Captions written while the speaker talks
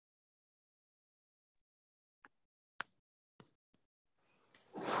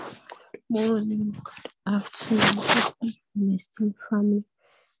Morning, good afternoon, good evening, esteemed family,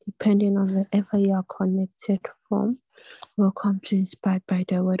 depending on wherever you are connected from. Welcome to Inspired by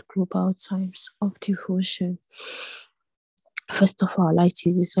the Word Global Times of Devotion. First of all, I'd like to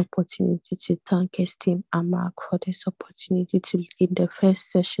use this opportunity to thank esteemed Amak for this opportunity to lead the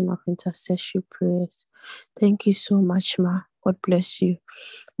first session of intercessory prayers. Thank you so much, Ma. God bless you,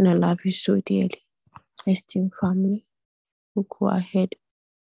 and I love you so dearly. Esteemed family, we'll go ahead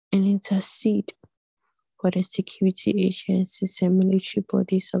and intercede for the security agencies and military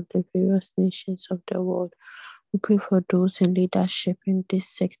bodies of the various nations of the world. We pray for those in leadership in these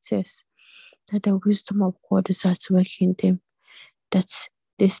sectors, that the wisdom of God is at work in them, that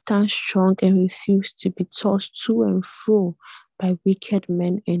they stand strong and refuse to be tossed to and fro by wicked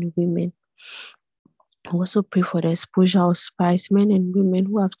men and women. I also pray for the exposure of spies, men and women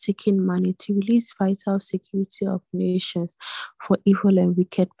who have taken money to release vital security of nations for evil and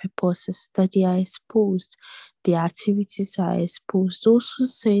wicked purposes, that they are exposed, their activities are exposed. Those who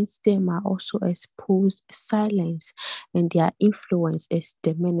send them are also exposed, silenced, and their influence is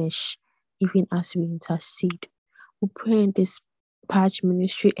diminished, even as we intercede. We pray in this dispatch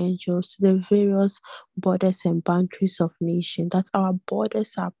ministry angels to the various borders and boundaries of nations, that our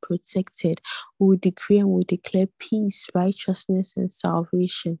borders are protected. We decree and we declare peace, righteousness, and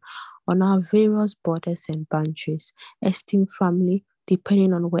salvation on our various borders and boundaries. Esteemed family,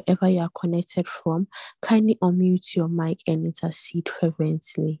 depending on wherever you are connected from, kindly unmute your mic and intercede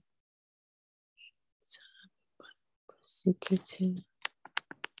fervently.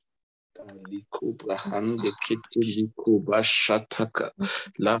 Likubra hande kete likuba shataka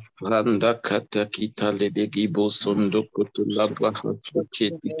la franda kata kita ledegi bosondo kutu labra hatu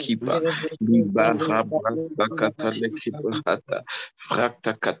keti kiba liba rabra kata lekiba hata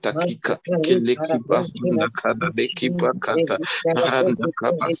frakta kata kika kele kiba hunda kada lekiba kata randa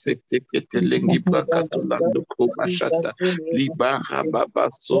kaba sekte kete lengi brakato lando kuba shata liba rababa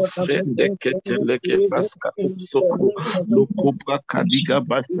sofrende kete leke baska soko lukubra kadiga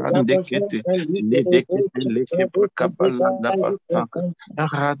basande kete ledekete leke prakabala da basaka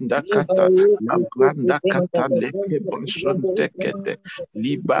randa kata la branda kata leke bashonte kete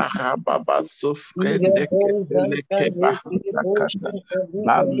libara baba sofrende kete leke bahanda kata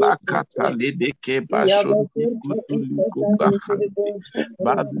bala kata ledeke bashonte kutu liko bahande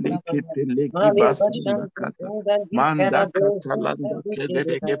bale kete leki basanda kata manda kata landa kele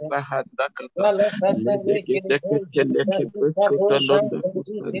leke bahanda kata ledekete kete leke preskoto londo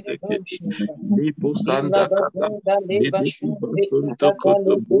kusante kete lipo sanda kata ledeki basunto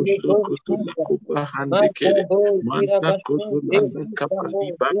koto bosho koto leko bahande kere manta koto landa kapa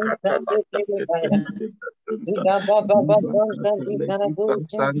liba kata landa kete leke basunta liba kata leki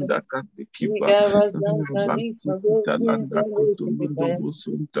basanda kate kiba baksa kita landa koto londo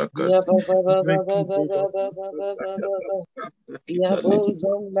bosunta kate reki boba basanda kata kita leki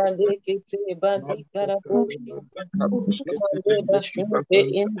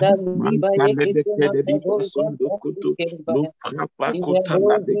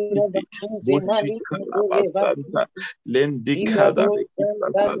lendikada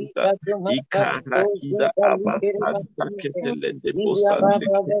santa ikarakida abasanta ketelende bosante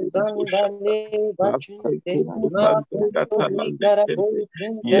ketelende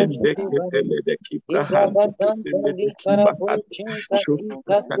yende ketelende kibrahande ketelende kibahate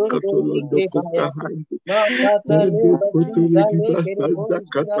shukata katolondo kubrahande yende kotolegi basanda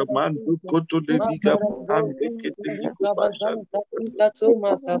katamando kotolegi gabahande keteliko bashanda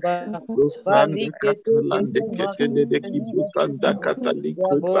Rosanda katalande ketelende kibusanda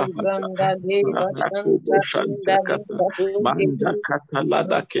kataliko bahanda Marako boshanta kata manda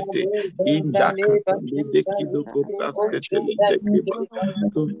katalada kete inda katalede kidogo basketelende kiba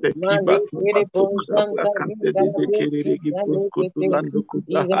tunte kiba kiba tukra brakatelede kereregi proskotulando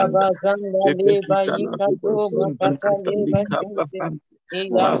kubrahanda kepesita la bubasunda katalika bahanda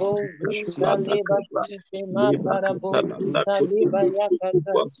Masika tulanda kaba leba katalanda kutulu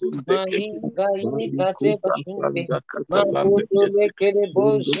kubasunda kete Maliko basanda katalanda kete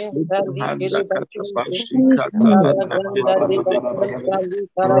Mundu kubrahanda katabashi katalanda ketelede kete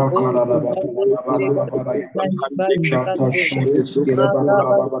bahande kete Mundu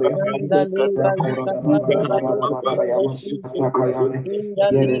kubrahanda kata Libara baba sofundo kusunda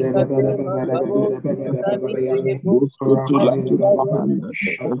kete Muskutu la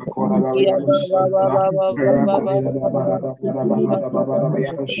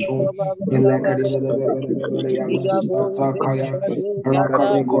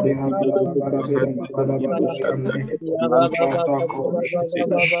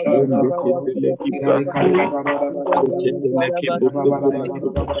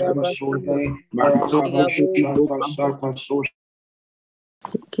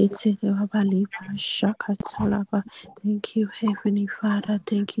Thank you, Heavenly Father.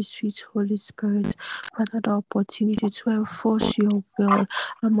 Thank you, sweet Holy Spirit, for that opportunity to enforce your will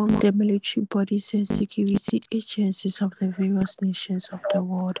among the military bodies and security agencies of the various nations of the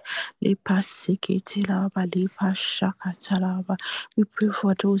world. We pray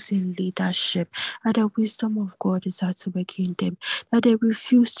for those in leadership, that the wisdom of God is at work in them, that they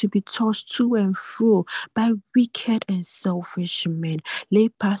refuse to be tossed to and fro by wicked and selfish men. We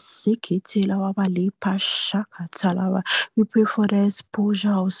pray for the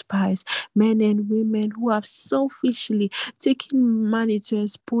exposure of spies, men and women who have selfishly taken money to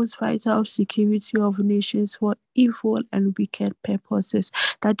expose vital security of nations for evil and wicked purposes,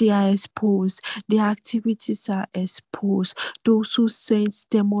 that they are exposed, their activities are exposed. Those who sent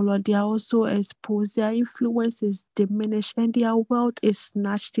them, O Lord, they are also exposed, their influence is diminished, and their wealth is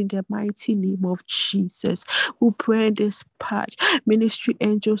snatched in the mighty name of Jesus. We pray and dispatch ministry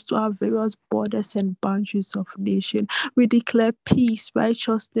angels to our various borders and boundaries of nation. We declare peace,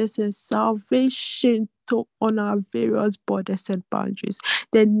 righteousness, and salvation on our various borders and boundaries.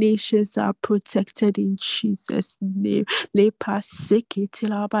 The nations are protected in Jesus' name. Lepa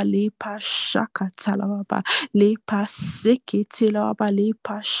seketilaba, lepa shakatalaba, lepa seketilaba,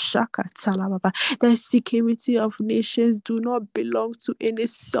 lepa shakatalaba. The security of nations do not belong to any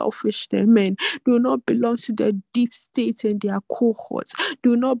selfish men, do not belong to the deep state and their cohorts,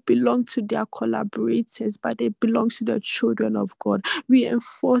 do not belong to their collaborators, but they belong to the children of God. We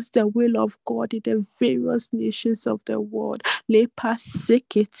enforce the will of God in the various nations of the world. Lepa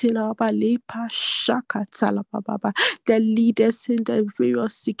seketilaba, lepa shakatalaba. The leaders in the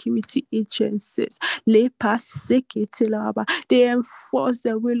various security agencies, lepa seketilaba, they enforce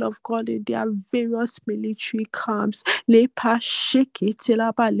the will of God in their various military camps. Lepa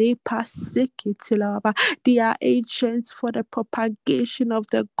sheketilaba, lepa seketilaba. They are agents for the propagation of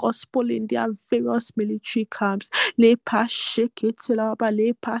the gospel in their various military camps. Lepa sheketilaba,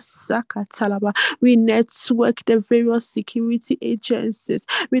 lepa sakatalaba. We network the various security agencies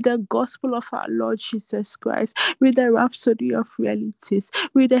with the gospel of our Lord Jesus Christ, with the Rhapsody of Realities,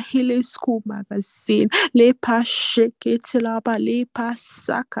 with the Healing School magazine. Lepa sheketilaba, lepa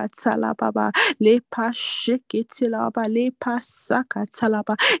sakatalaba, lepa sheketilaba, lepa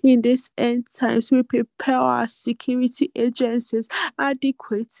sakatalaba. In these end times, we prepare our security agencies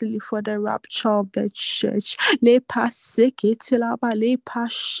adequately for the rapture of the church. Lepa seketilaba, lepa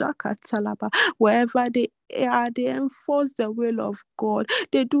shakatalaba. Wherever they are, they enforce the will of God.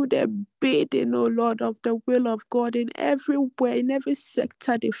 They do the bidding, O Lord, of the will of God in everywhere, in every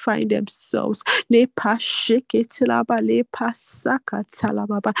sector they find themselves. Lepa sheketilaba, lepa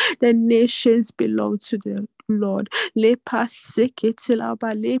sakatalaba. The nations belong to the Lord. Lepa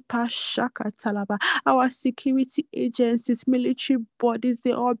seketilaba, lepa shakatalaba. Our security agencies, military bodies,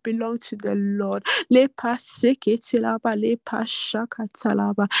 they all belong to the Lord. Lepa seketilaba, lepa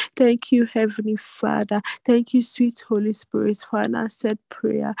shakatalaba. Thank you, Heavenly Father. Thank you, sweet Holy Spirit, for an answered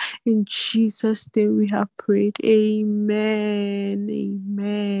prayer. In Jesus' name we have prayed. Amen.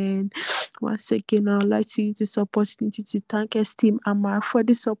 Amen. Once again, I would like to use this opportunity to thank Esteem Amar for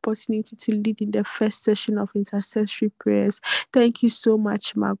this opportunity to lead in the first session of intercessory prayers. Thank you so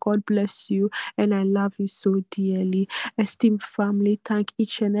much, Ma. God bless you, and I love you so dearly. Esteemed family, thank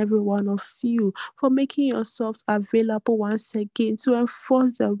each and every one of you for making yourselves available once again to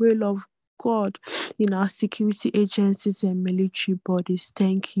enforce the will of God in our security agencies and military bodies.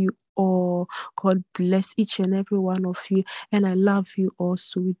 Thank you all. God bless each and every one of you, and I love you all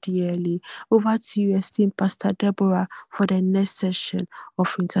so dearly. Over to you, esteemed Pastor Deborah, for the next session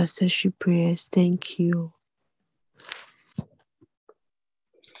of intercessory prayers. Thank you.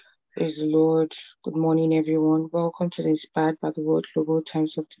 Praise the Lord. Good morning, everyone. Welcome to the Inspired by the Word Global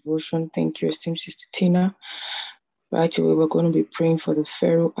Times of Devotion. Thank you, esteemed Sister Tina. Right away, we're going to be praying for the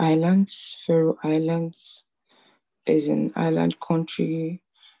Faroe Islands. Faroe Islands is an island country,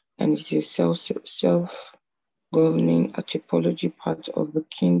 and it is self-governing archipelago part of the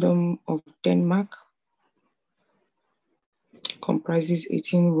Kingdom of Denmark. It comprises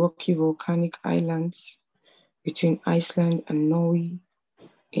 18 rocky volcanic islands between Iceland and Norway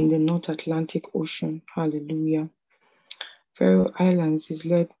in the North Atlantic Ocean. Hallelujah. Faroe Islands is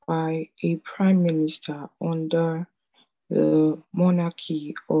led by a prime minister under the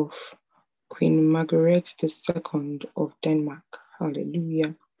monarchy of Queen Margaret II of Denmark.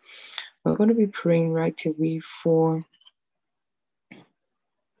 Hallelujah. We're going to be praying right away for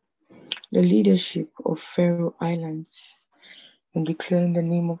the leadership of Faroe Islands and declaring the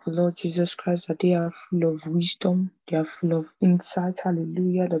name of the Lord Jesus Christ that they are full of wisdom, they are full of insight.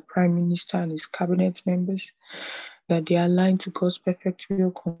 Hallelujah. The Prime Minister and his cabinet members, that they are aligned to God's perfect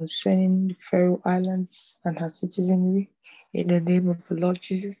will concerning the Faroe Islands and her citizenry in the name of the Lord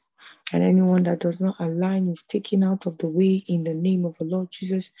Jesus. And anyone that does not align is taken out of the way in the name of the Lord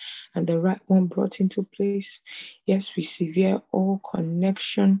Jesus, and the right one brought into place. Yes, we sever all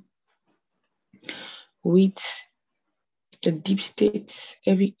connection with the deep state.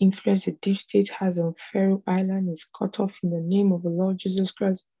 Every influence the deep state has on Faroe Island is cut off in the name of the Lord Jesus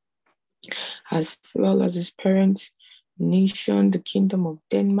Christ, as well as his parent nation, the Kingdom of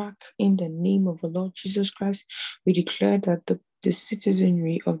Denmark. In the name of the Lord Jesus Christ, we declare that the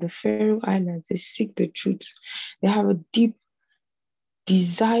citizenry of the Faroe Islands, they seek the truth. They have a deep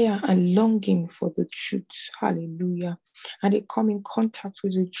desire and longing for the truth. Hallelujah. And they come in contact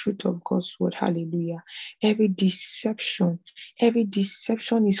with the truth of God's word. Hallelujah. Every deception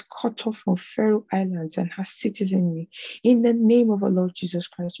is cut off from Faroe Islands and her citizenry. In the name of the Lord Jesus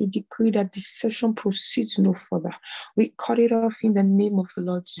Christ, we decree that deception proceeds no further. We cut it off in the name of the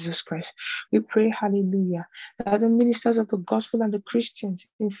Lord Jesus Christ. We pray, hallelujah, that the ministers of the gospel and the Christians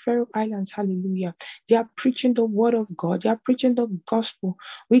in Faroe Islands, hallelujah, they are preaching the word of God. They are preaching the gospel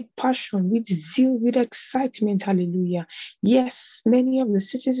with passion, with zeal, with excitement. Hallelujah. Yes, many of the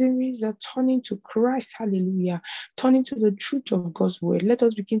citizenries are turning to Christ. Hallelujah. Turning to the truth of God's word. Let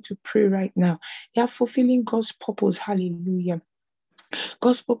us begin to pray right now. They are fulfilling God's purpose. Hallelujah.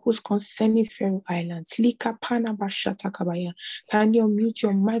 God's purpose concerning Faroe Islands. Lika pana bashata kabaya. Can you unmute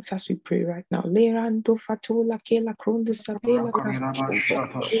your mics as we pray right now? Lerando fatola kela kronde sabela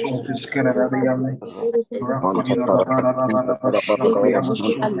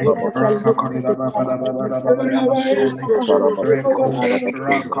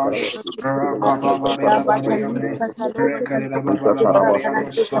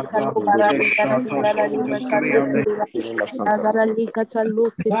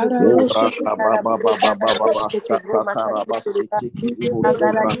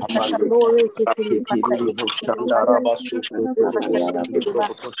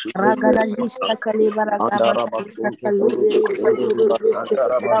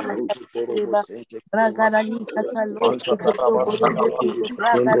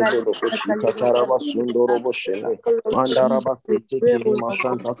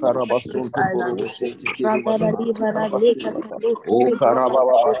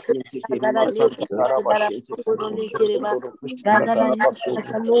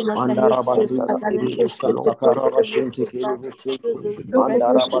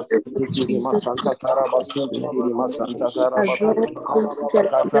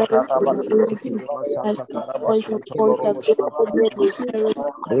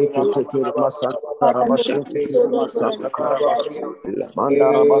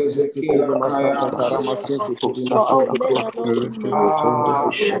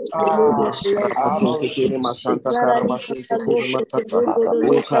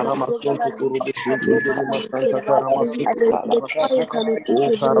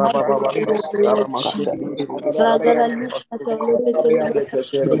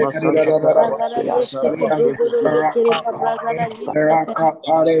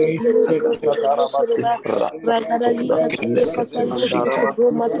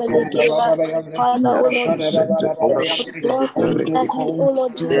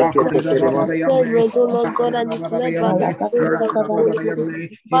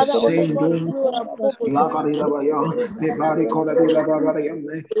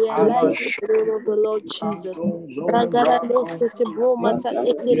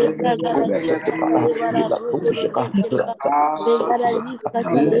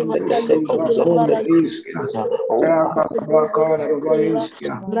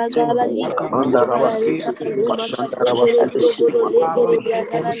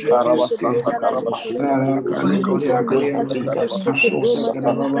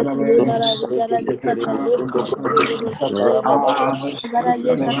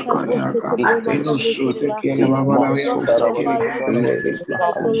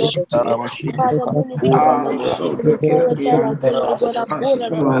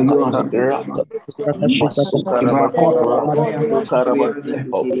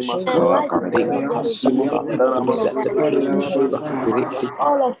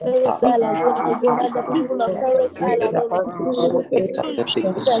all of Pharaoh's Island, Lord, I pray that the people of Pharaoh's Island, oh Lord, will be free.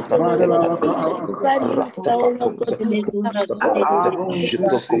 Jesus, oh Lord, will be free. Prime Minister, oh Lord, God, to see that that the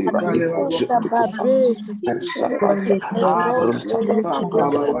Spirit of the Lord is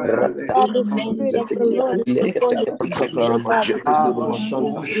upon you.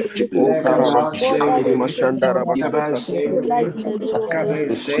 Like in the name of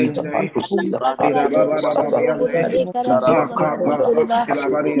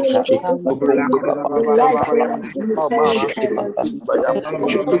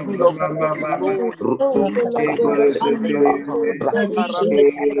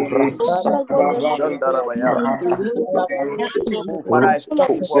Father, I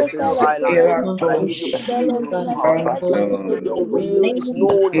thank you for Pharaoh Island. Father, I give you praise, Lord. Your will is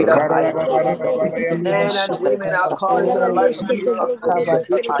known in that island. Men and women are calling the right will of God in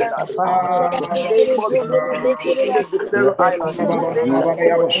that island. From today forward, the Pharaoh Island, from today forward, God,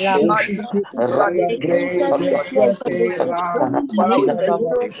 Father, we thank you for angels, Lord, from the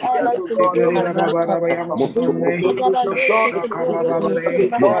Lord, Lord,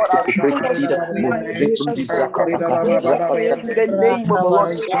 our God, in the name of the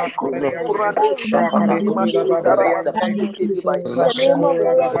Lord Jesus.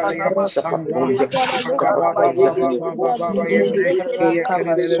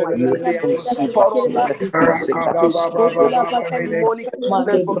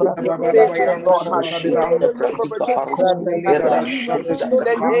 Demonic influence from the pit, Lord, has shifted the prophetess in the name of the Lord Jesus Christ.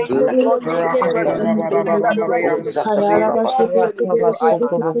 Redirect in the name of Jesus to the Pharaoh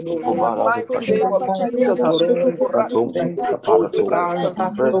Island. In the mighty name of Jesus.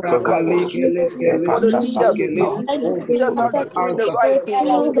 For the leaders, Lord. Leaders have to turn the right thing.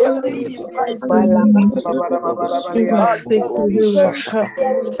 They believe in right thing.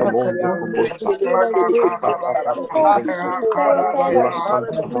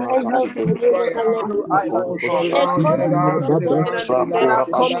 Men are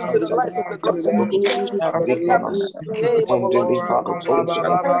coming to the light of the gospel. In the name of the Lord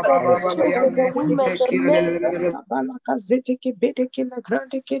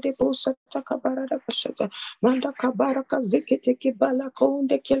Manda kabaraka zikete kibala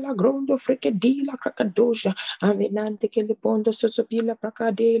konde kila grondo frike dila krakadosha aminante kele pondo sosopila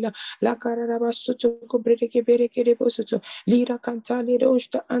prakadela la kararaba soto kubrede kebere kere bosoto lira kantali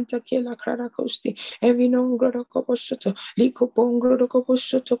rosta anta kela krarakosti evinon grodo koposoto liko pongro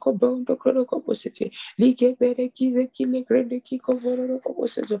koposoto kobondo grodo kopositi like bere kize kile grede kiko boro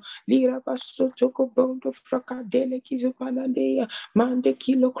koposoto lira basoto kobondo frakadele kizo palandea mande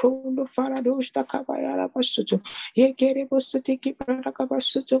kilo krondo faradosta kabayara basoto yekere bosoti kibrada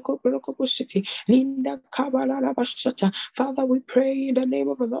kabasoto kobroko kobositi linda kabalala basota. Father, we pray in the name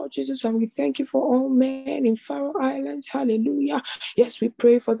of the Lord Jesus and we thank you for all men in Faroe Islands. Hallelujah. Yes, we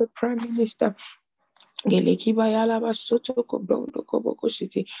pray for the Prime Minister.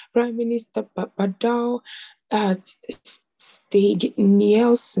 Prime Minister Papadao at Stig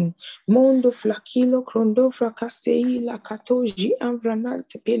Nielsen, Mondo Flakilo, Crondo Fracasteila, Katoji, and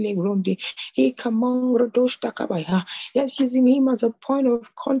Vranante Pelegrondi, Ekamongro Dosta Kabaya. Yes, using him as a point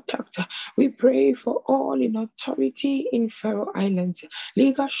of contact. We pray for all in authority in Faroe Islands.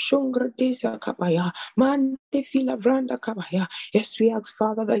 Liga Shungra Desa Kabaya, Mande Fila Vranda Kabaya. Yes, we ask,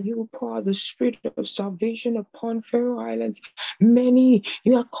 Father, that you pour the spirit of salvation upon Faroe Islands. Many,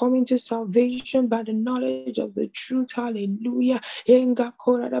 you are coming to salvation by the knowledge of the truth. Hallelujah.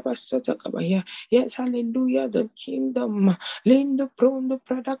 Yes, hallelujah. The kingdom.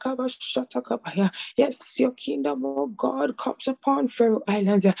 Yes, your kingdom, oh God, comes upon Faroe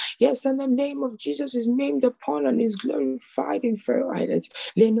Islands. Yes, and the name of Jesus is named upon and is glorified in Faroe Islands.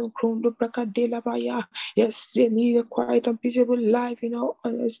 Yes, they need a quiet and peaceable life in all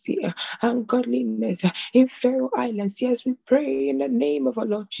honesty and godliness in Faroe Islands. Yes, we pray in the name of our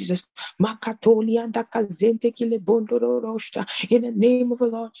Lord Jesus. In the name of the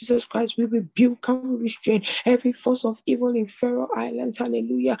Lord Jesus Christ, we rebuke and restrain every force of evil in Faroe Islands.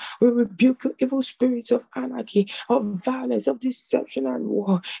 Hallelujah. We rebuke evil spirits of anarchy, of violence, of deception and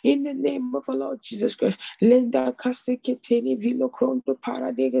war. In the name of the Lord Jesus Christ. Lenda kaseketeni vilo kronto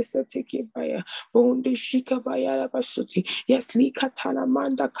paradega seteke baya. Bonde shika baya basuti. Yes, likatana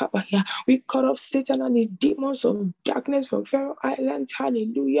manda kabaya. We cut off Satan and his demons of darkness from Faroe Islands.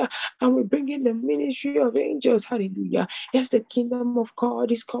 Hallelujah. And we bring in the ministry of angels. Hallelujah. Yes, the kingdom of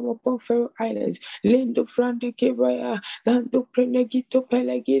God is come upon Faroe Islands. Lendo Frande Kebaya, Lando Prenegito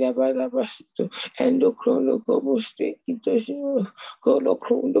Pelagida Badabasto, Endo Chrono Goboste, Golo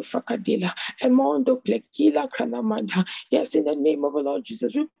Chrono Fakadila, Emondo Plekila Kranamanda. Yes, in the name of the Lord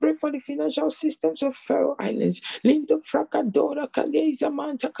Jesus, we pray for the financial systems of Faroe Islands. Lindo Fracadora Kaleza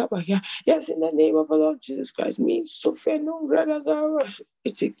Manta Kabaya. Yes, in the name of the Lord Jesus Christ, means Sofeno Gradagara.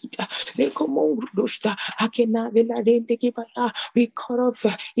 It's a kita. We cut off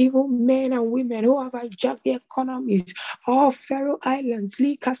evil men and women who have hijacked the economies of Faroe Islands,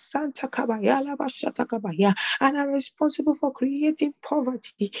 Lika Santa Kabayala Bashata Kabaya, and are responsible for creating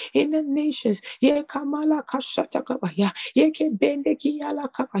poverty in the nations. Ye Kamala Kashata Kabaya, Yeke Bende Kiyala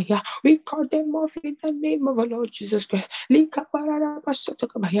Kabaya. We cut them off in the name of the Lord Jesus Christ. Lika Barara Bashata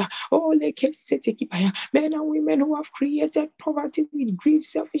Kabaya, all Leke City Kibaya, men and women who have created poverty with greed,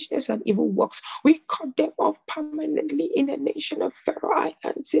 selfishness, and evil works. We cut them off permanently in the nation of Faroe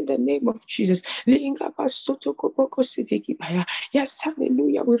Islands in the name of Jesus. Yes,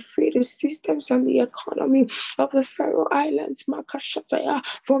 hallelujah. We free the systems and the economy of the Faroe Islands, Makashataya,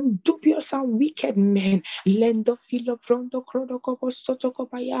 from dubious and wicked men. Lendo filo frondo krodokobo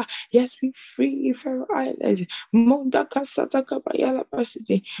sotokobaya. Yes, we free Faroe Islands. Monda kasata kabaya la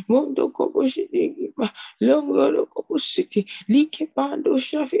pasiti. Mondo kobo shidi. Longo kobo city. Like bando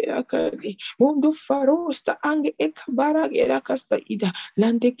shafira kadi. Mondo farosta ange ekabara gera kasta ida.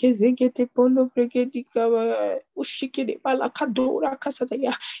 Lande kezengete pondo pregedi kaba ushikede balakadora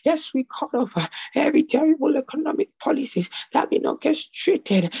kasataya. Yes, we cut off every terrible economic policies that have been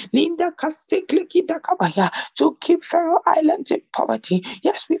orchestrated. Linda Kasekliki Dakabaya to keep Faroe Islands in poverty.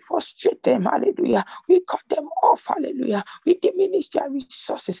 Yes, we frustrate them. Hallelujah. We cut them off. Hallelujah. We diminish their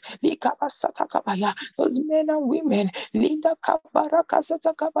resources. Likabasatakabaya. Those men and women. Linda Kabaraka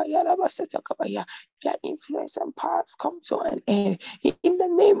Satakabaya Rabasatakabaya. Their influence and powers come to an end. In the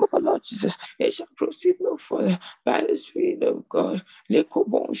name of the Lord Jesus, they shall proceed no further by the Spirit of God.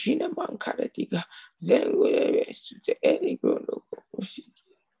 Lekobon Jina Mankaradiga. Zengo to any ground of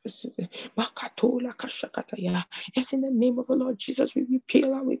Yes, in the name of the Lord Jesus, we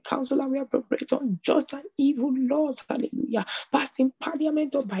repeal and we counsel and we appropriate unjust and evil laws. Hallelujah. Passed in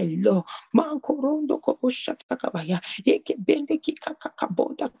parliament or by law.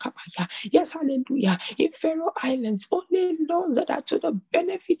 Yes, hallelujah. In Faroe Islands, only laws that are to the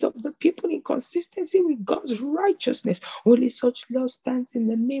benefit of the people in consistency with God's righteousness. Only such law stands in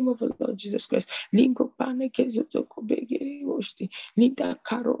the name of the Lord Jesus Christ. Lingo Panekezotoko Begeri Wosti. Linda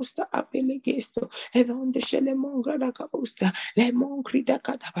Carosta Apelegesto, Evon de Shelemongrada Caposta, Lemongrida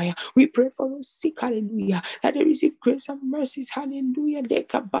Katabaya. We pray for the sick, hallelujah, that they receive grace and mercies, hallelujah. De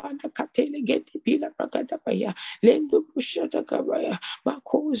Kabanda Katele Geti Pila Prakatapaya, Lendo Pushata Kabaya,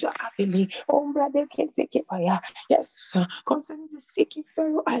 Makosa Apele, Ombra de Kentekepaya. Yes, concerning the sick in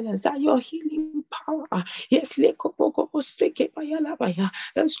Faroe Islands, that your healing power, yes, Leko Boko Sekepaya Labaya,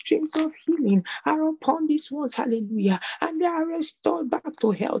 the streams of healing are upon these ones, hallelujah, and they are restored back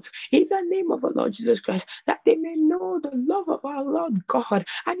to health in the name of the Lord Jesus Christ, that they may know the love of our Lord God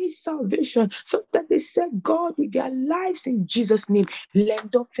and his salvation, so that they serve God with their lives in Jesus' name. Yes,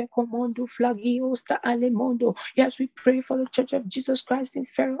 we pray for the Church of Jesus Christ in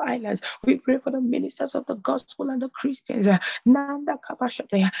Faroe Islands. We pray for the ministers of the gospel and the Christians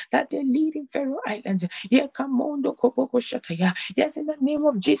that they lead in Faroe Islands. Yes, in the name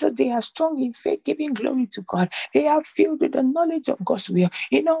of Jesus, they are strong in faith, giving glory to God. They are filled with the knowledge of God's will,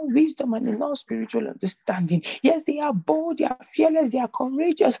 in all wisdom and in all spiritual understanding. Yes, they are bold, they are fearless, they are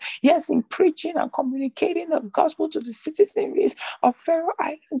courageous. Yes, in preaching and communicating the gospel to the citizens of Faroe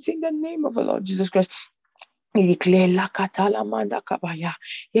Islands in the name of the Lord Jesus Christ. We declare Lakatala Manda Kabaya.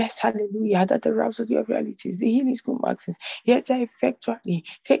 Yes, hallelujah. That the rhapsody of realities, the healing school maxes, yes, are effectually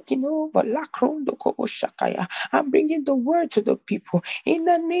taking over Lakrondo Kobo Shakaya and bringing the word to the people in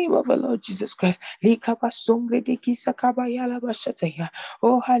the name of the Lord Jesus Christ.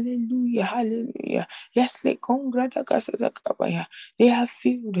 Oh, hallelujah, hallelujah. Yes, they are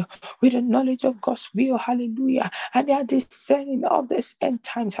filled with the knowledge of God's will, hallelujah, and they are discerning of this end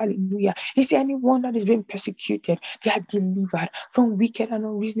times, hallelujah. Is there anyone that is being persecuted? They are delivered from wicked and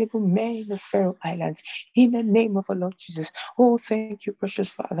unreasonable men in the Faroe Islands in the name of the Lord Jesus. Oh, thank you,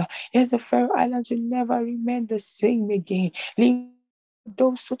 precious Father. Yes, the Faroe Islands will never remain the same again.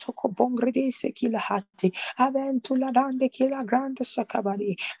 Those who talk of Bongredese Kila Hati, Aventula Dande Kila Grande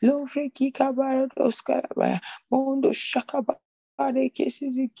Sakabari, Lovre Kikabara Oscarabaya, Mondo Shakaba.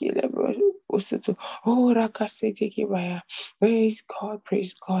 Praise God,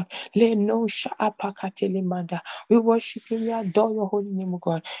 praise God. We worship you, we adore your holy name, O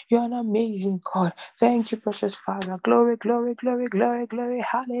God. You're an amazing God. Thank you, precious Father. Glory, glory, glory, glory, glory.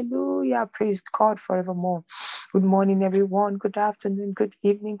 Hallelujah. Praise God forevermore. Good morning, everyone. Good afternoon, good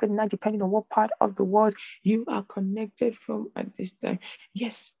evening, good night, depending on what part of the world you are connected from at this time.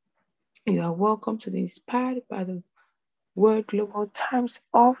 Yes, you are welcome to the Inspired by the Word Global Times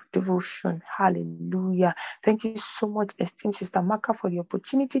of Devotion. Hallelujah. Thank you so much, esteemed Sister Maka, for the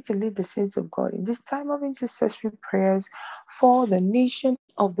opportunity to lead the saints of God in this time of intercessory prayers for the nation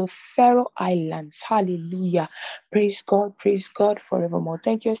of the Faroe Islands. Hallelujah. Praise God forevermore.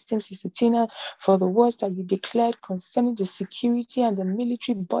 Thank you, esteemed Sister Tina, for the words that you declared concerning the security and the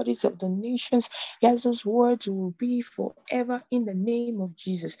military bodies of the nations. Yes, those words will be forever in the name of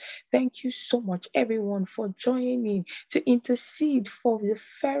Jesus. Thank you so much, everyone, for joining to intercede for the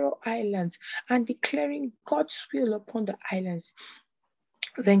Faroe Islands and declaring God's will upon the islands.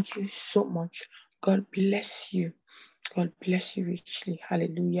 Thank you so much. God bless you. God bless you richly.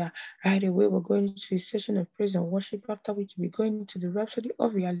 Hallelujah. Right away, we're going to a session of praise and worship, after which we're going into the Rhapsody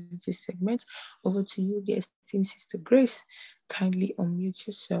of Reality segment. Over to you, the esteemed Sister Grace. Kindly unmute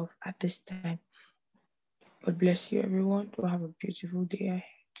yourself at this time. God bless you, everyone. Do have a beautiful day ahead.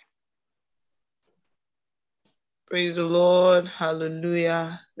 Praise the Lord.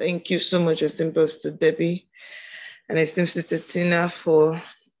 Hallelujah. Thank you so much, esteemed Pastor Debbie and esteemed Sister Tina, for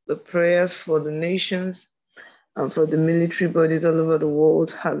the prayers for the nations and for the military bodies all over the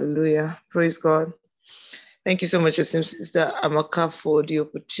world. Hallelujah. Praise God. Thank you so much, esteemed Sister Amaka, for the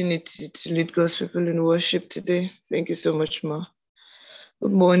opportunity to lead God's people in worship today. Thank you so much, Ma.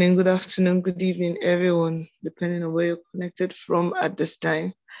 Good morning, good afternoon, good evening, everyone, depending on where you're connected from at this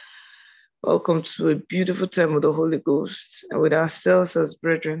time. Welcome to a beautiful time with the Holy Ghost and with ourselves as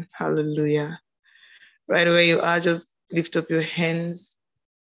brethren. Hallelujah. Right where you are, just lift up your hands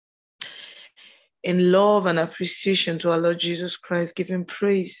in love and appreciation to our Lord Jesus Christ. Give him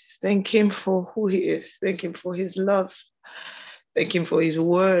praise. Thank him for who he is. Thank him for his love. Thank him for his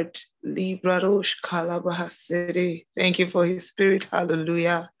word. Librarosh kalabahasere. Thank you for his spirit.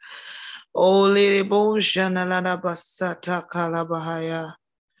 Hallelujah. Basata kalabahaya.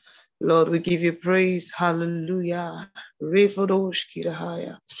 Lord, we give you praise. Hallelujah.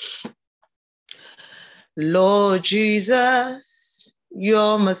 Lord Jesus,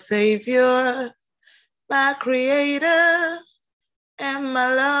 you're my savior, my creator, and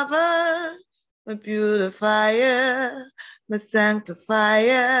my lover, my beautifier, my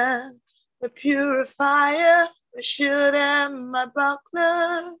sanctifier, my purifier, my shield and my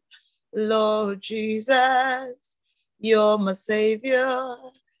buckler. Lord Jesus, you're my savior,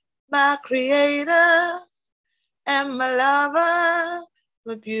 my creator, and my lover,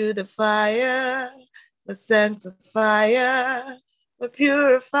 my beautifier, my sanctifier, my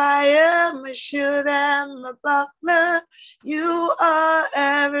purifier, my shield and my buckler. You are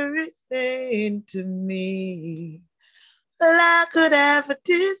everything to me all I could ever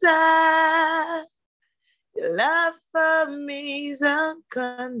desire. Your love for me is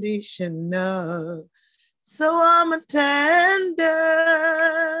unconditional, so I'm a tender.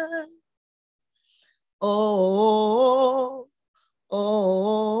 Oh,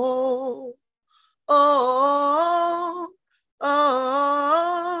 oh, oh,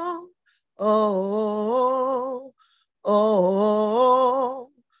 oh, oh,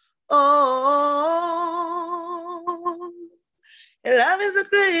 oh, oh. Love is the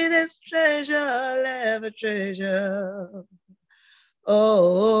greatest treasure I'll ever treasure.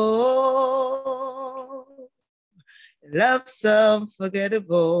 Oh, love's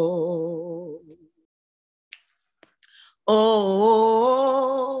unforgettable.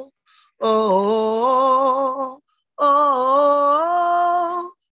 Oh, oh,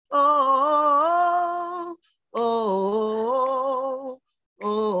 oh, oh, oh,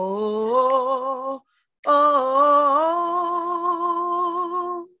 oh, oh.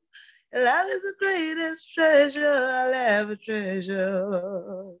 Love is the greatest treasure I'll ever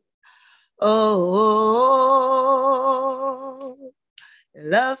treasure. Oh,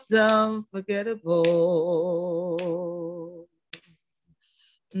 love's unforgettable.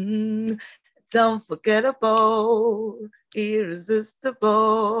 It's unforgettable,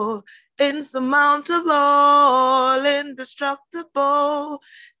 irresistible, insurmountable, indestructible,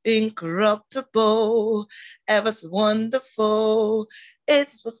 incorruptible, ever so wonderful.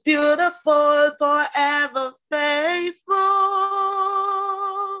 It's what's beautiful, forever faithful.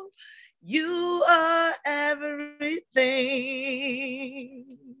 You are everything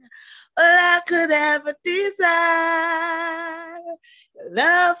all I could ever desire. Your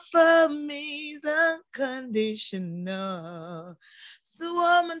love for me is unconditional, so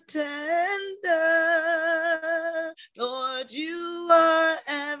warm and tender. Lord, you are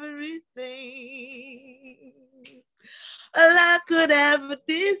everything all I could ever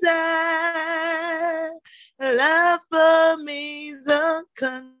desire. Love for me is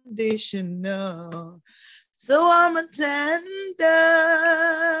unconditional, so warm and tender.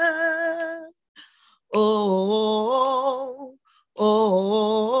 Oh,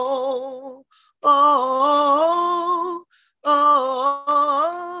 oh, oh, oh,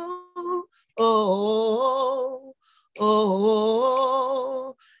 oh,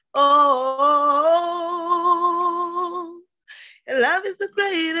 oh, oh. Love is the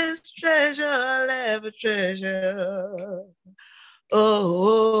greatest treasure I'll ever treasure.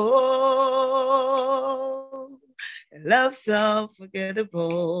 Oh, love's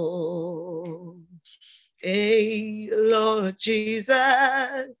unforgettable. Hey, Lord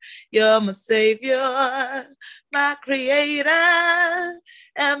Jesus, you're my savior, my creator,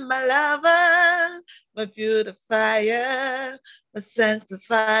 and my lover, my beautifier, my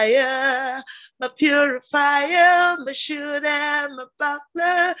sanctifier, my purifier, my shield and my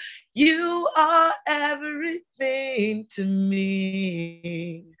buckler. You are everything to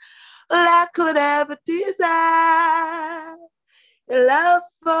me, all I could ever desire. Your love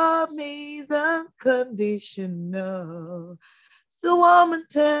for me is unconditional, so warm and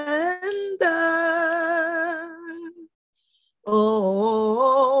tender.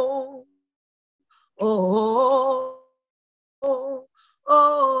 Oh, oh, oh,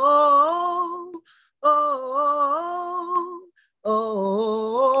 oh, oh,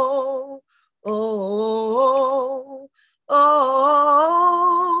 oh, oh,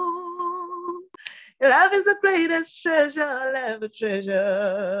 oh. Love is the greatest treasure I'll ever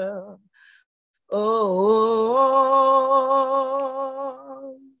treasure. Oh,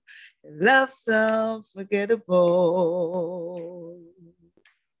 love's unforgettable.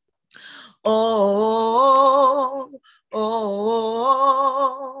 Oh,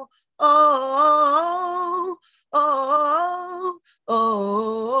 oh, oh, oh,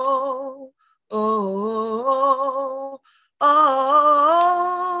 oh, oh, oh.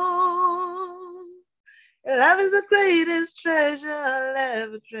 Love is the greatest treasure I'll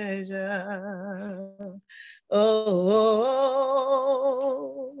ever treasure. Oh,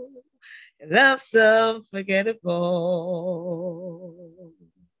 love's unforgettable.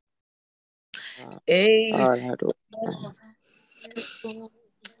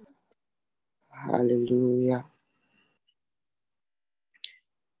 Hallelujah.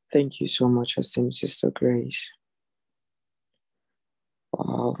 Thank you so much, esteemed Sister Grace.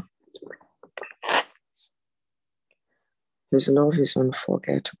 Wow. His love is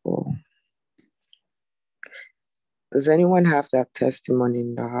unforgettable. Does anyone have that testimony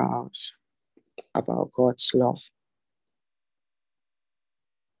in the house about God's love?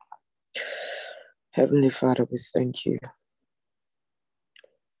 Heavenly Father, we thank you.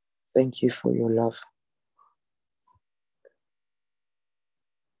 Thank you for your love.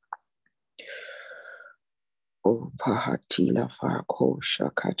 Oh, Pahatila Farako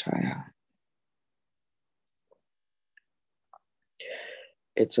Shakataya.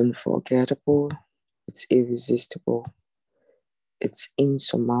 It's unforgettable. It's irresistible. It's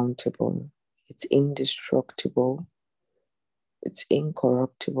insurmountable. It's indestructible. It's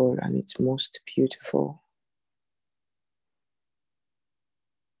incorruptible, and it's most beautiful.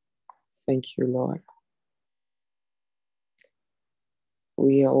 Thank you, Lord.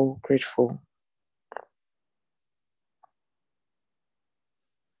 We are all grateful.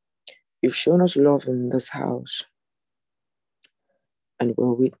 You've shown us love in this house, and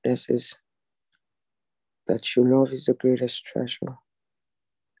we're witnesses that your love is the greatest treasure.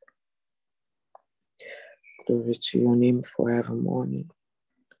 Glory to your name forevermore.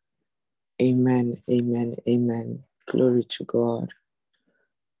 Amen, amen, amen. Glory to God.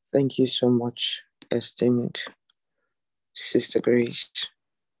 Thank you so much, esteemed Sister Grace,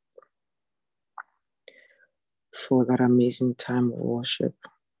 for that amazing time of worship.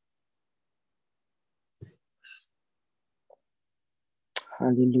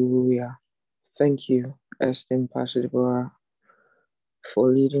 Hallelujah. Thank you, esteemed Pastor Deborah,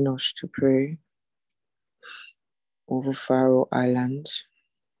 for leading us to pray over Faroe Islands.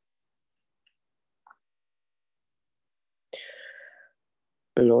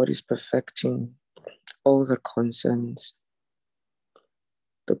 The Lord is perfecting all that concerns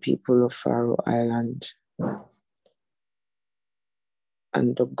the people of Faroe Islands,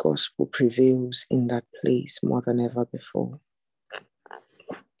 and the gospel prevails in that place more than ever before.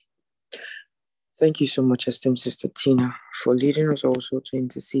 Thank you so much, esteemed Sister Tina, for leading us also to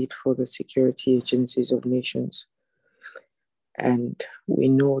intercede for the security agencies of nations. And we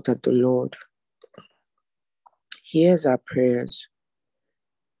know that the Lord hears our prayers,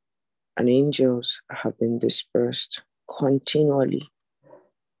 and angels have been dispersed continually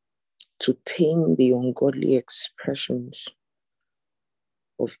to tame the ungodly expressions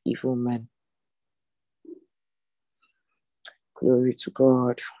of evil men. Glory to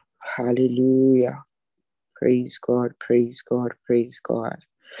God. Hallelujah. Praise God, praise God, praise God.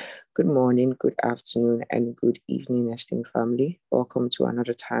 Good morning, good afternoon, and good evening, esteemed family. Welcome to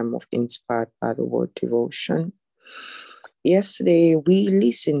another time of Inspired by the Word devotion. Yesterday, we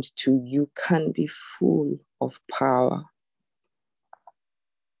listened to You Can Be Full of Power.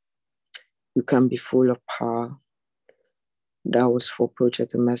 You can be full of power. That was for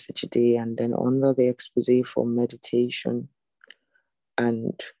Project Message Day, and then under the expose for meditation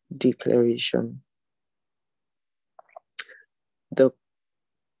and declaration. The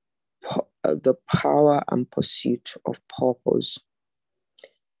power and pursuit of purpose.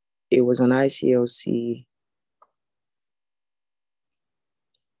 It was an ICLC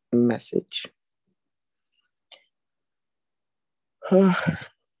message. You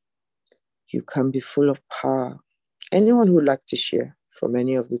can be full of power. Anyone who would like to share from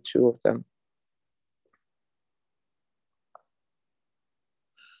any of the two of them?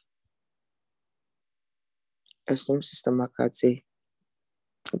 Esteemed Sister Makati,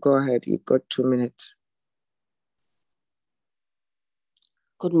 go ahead. You've got 2 minutes.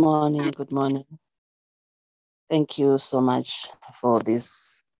 Good morning. Good morning. Thank you so much for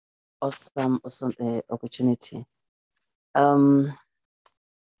this awesome opportunity. You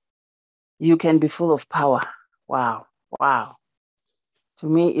can be full of power. Wow. To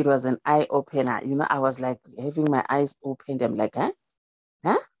me, it was an eye opener. You know, I was like having my eyes opened. I'm like, huh?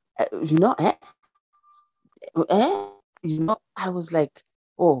 You know, You know, I was like,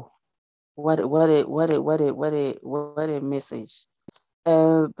 oh, what a message.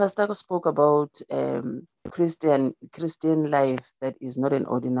 Pastor spoke about Christian life that is not an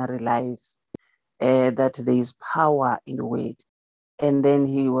ordinary life, that there is power in the word. And then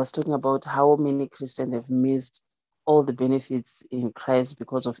he was talking about how many Christians have missed all the benefits in Christ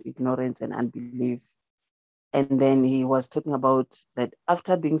because of ignorance and unbelief. And then he was talking about that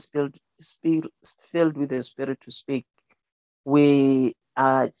after being filled with the Spirit to speak, we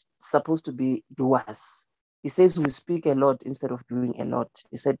are supposed to be doers. He says we speak a lot instead of doing a lot.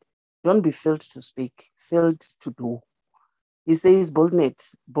 He said, don't be filled to speak, filled to do. He says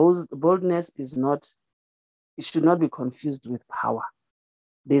boldness is not, it should not be confused with power.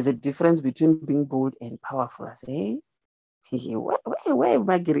 There's a difference between being bold and powerful. I say, hey, where am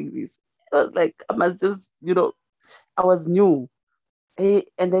I getting this? I was like, I must just, I was new. And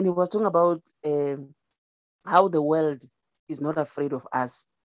then he was talking about how the world is not afraid of us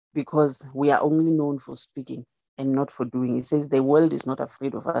because we are only known for speaking and not for doing. He says the world is not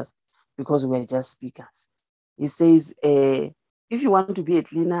afraid of us because we're just speakers. He says, if you want to be a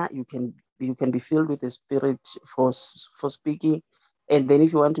cleaner, you can be filled with the Spirit for speaking. And then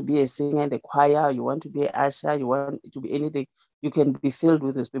if you want to be a singer in the choir, you want to be an usher, you want to be anything, you can be filled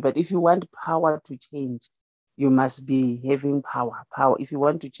with the Spirit. But if you want power to change, you must be having power. If you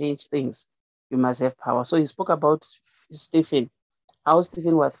want to change things, you must have power. So he spoke about Stephen, how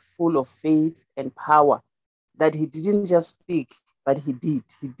Stephen was full of faith and power, that he didn't just speak, but he did.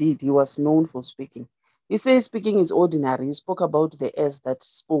 He was known for speaking. He says speaking is ordinary. He spoke about the ass that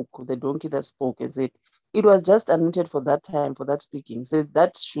spoke, the donkey that spoke, and said it was just anointed for that time, for that speaking. He said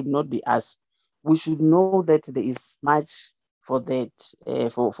that should not be us. We should know that there is much for that,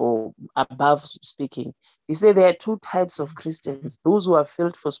 for above speaking. He said there are two types of Christians, those who are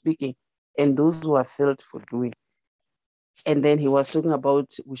filled for speaking and those who are filled for doing. And then he was talking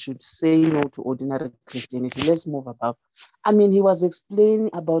about we should say no to ordinary Christianity. Let's move above. I mean, he was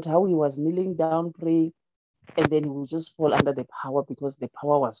explaining about how he was kneeling down, praying, and then he would just fall under the power because the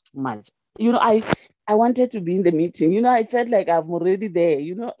power was too much. I wanted to be in the meeting. I felt like I'm already there.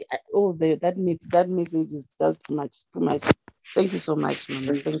 That message is just too much. Too much. Thank you so much,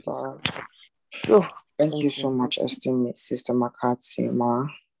 Mama. Thank you. Thank you so much, esteemed Sister Makati, Ma.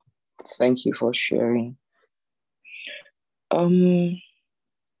 Thank you for sharing. I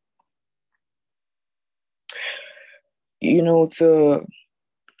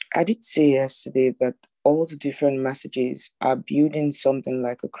did say yesterday that all the different messages are building something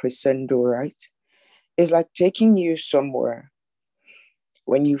like a crescendo, right? It's like taking you somewhere.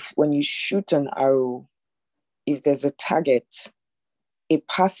 When you shoot an arrow, if there's a target, it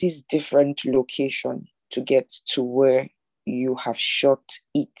passes different location to get to where you have shot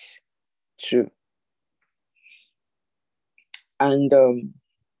it to. And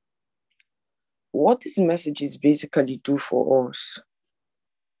what these messages basically do for us,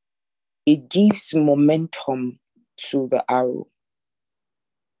 it gives momentum to the arrow,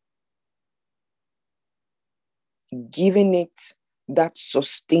 giving it that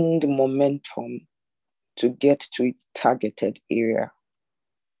sustained momentum to get to its targeted area.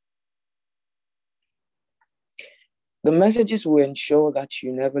 The messages will ensure that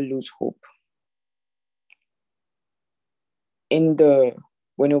you never lose hope.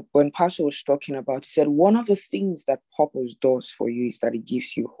 When Pastor was talking about, he said, one of the things that purpose does for you is that it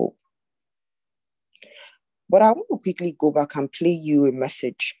gives you hope. But I want to quickly go back and play you a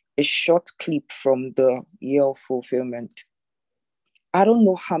message, a short clip from the Year of Fulfillment. I don't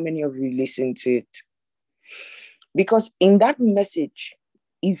know how many of you listened to it, because in that message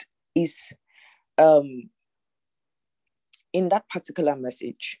in that particular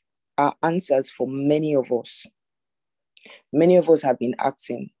message are answers for many of us. Many of us have been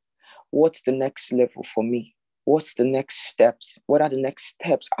asking, what's the next level for me? What's the next steps? What are the next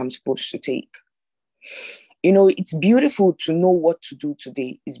steps I'm supposed to take? You know, it's beautiful to know what to do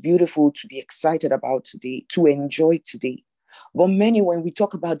today. It's beautiful to be excited about today, to enjoy today. But many, when we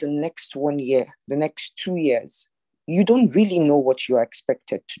talk about the next 1 year, the next 2 years, you don't really know what you are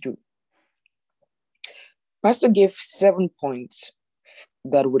expected to do. Pastor gave 7 points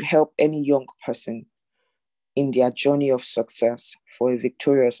that would help any young person in their journey of success for a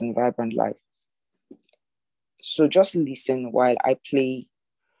victorious and vibrant life. So just listen while I play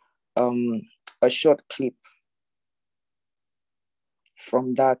a short clip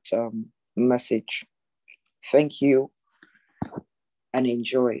from that message. Thank you and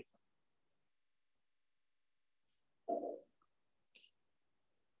enjoy.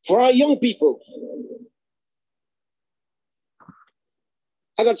 For our young people,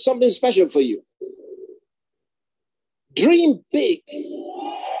 I got something special for you. Dream big.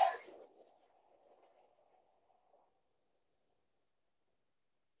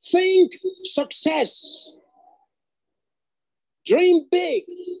 Think success. Dream big.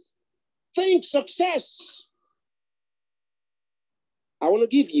 Think success. I want to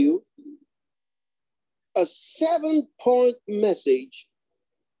give you a 7-point message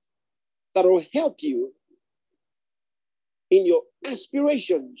that will help you in your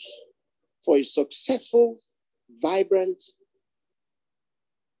aspirations for a successful, vibrant,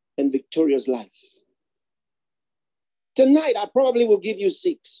 and victorious life. Tonight, I probably will give you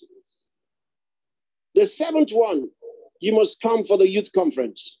 6. The 7th one, you must come for the youth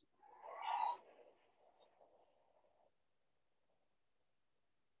conference.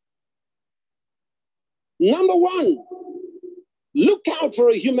 Number 1, look out for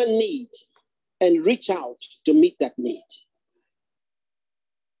a human need and reach out to meet that need.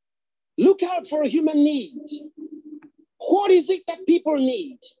 Look out for a human need. What is it that people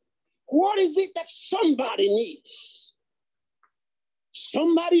need? What is it that somebody needs?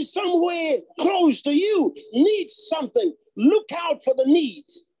 Somebody somewhere close to you needs something. Look out for the need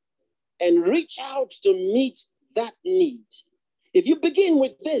and reach out to meet that need. If you begin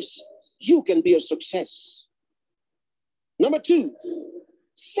with this, you can be a success. Number 2,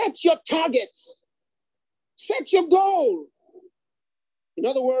 set your target. Set your goal. In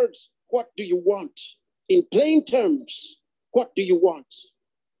other words, what do you want? In plain terms, what do you want?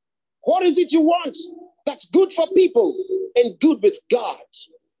 What is it you want that's good for people and good with God?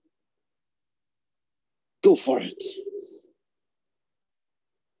 Go for it.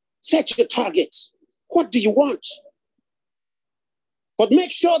 Set your target. What do you want? But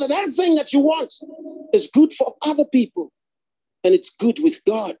make sure that that thing that you want is good for other people and it's good with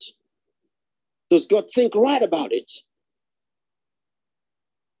God. Does God think right about it?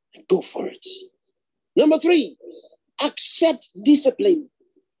 Go for it. Number 3, accept discipline.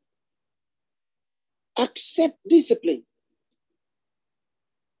 Accept discipline.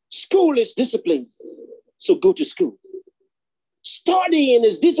 School is discipline, so go to school. Studying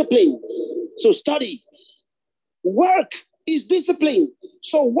is discipline, so study. Work is discipline,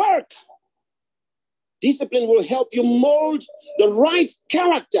 so work. Discipline will help you mold the right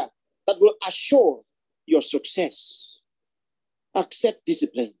character that will assure your success. Accept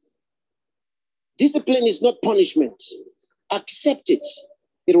discipline. Discipline is not punishment. Accept it.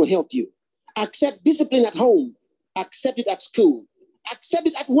 It will help you. Accept discipline at home. Accept it at school. Accept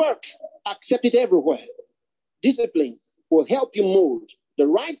it at work. Accept it everywhere. Discipline will help you mold the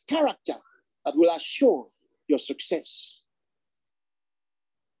right character that will assure your success.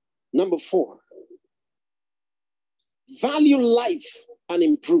 Number 4, value life and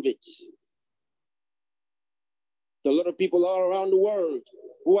improve it. There are a lot of people all around the world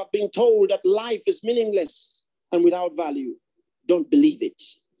who have been told that life is meaningless and without value. don't believe it.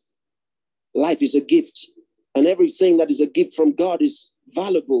 Life is a gift, and everything that is a gift from God is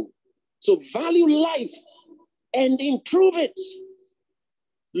valuable. So value life and improve it.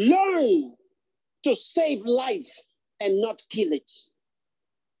 Learn to save life and not kill it.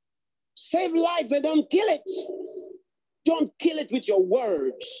 Save life and don't kill it. Don't kill it with your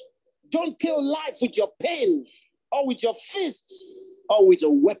words. Don't kill life with your pen or with your fist or with a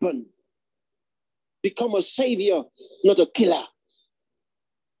weapon. Become a savior, not a killer.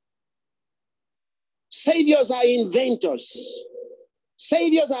 Saviors are inventors.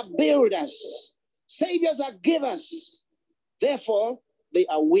 Saviors are builders. Saviors are givers. Therefore, they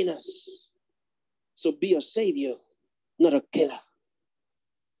are winners. So be a savior, not a killer.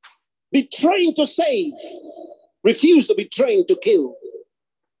 Be trained to save. Refuse to be trained to kill.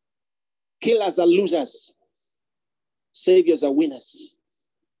 Killers are losers. Saviors are winners.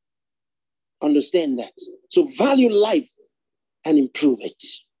 Understand that. So value life and improve it.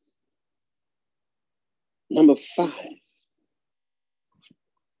 Number 5.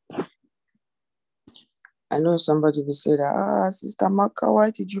 I know somebody will say that, Sister Maka, why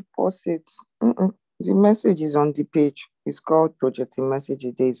did you post it? The message is on the page. It's called Projecting Message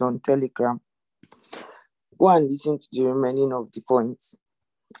a Day. It's on Telegram. Go and listen to the remaining of the points.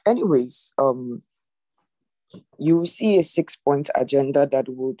 Anyways, you will see a 6-point agenda that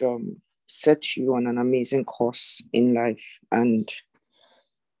would set you on an amazing course in life. And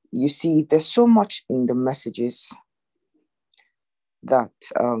you see, there's so much in the messages that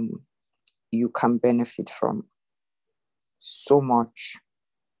you can benefit from. So much.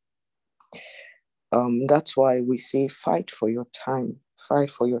 That's why we say fight for your time. Fight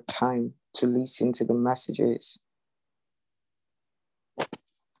for your time to listen to the messages.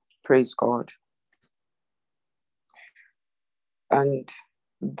 Praise God. And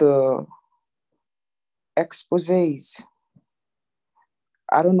the exposés,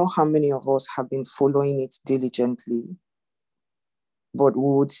 I don't know how many of us have been following it diligently, but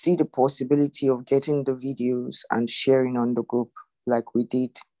we would see the possibility of getting the videos and sharing on the group like we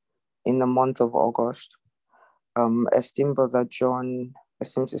did in the month of August. Esteemed Brother John,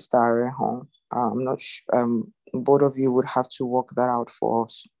 esteemed Sister Areho, I'm not sure, both of you would have to work that out for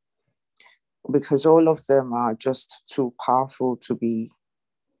us, because all of them are just too powerful to be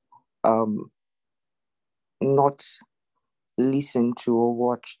not listened to or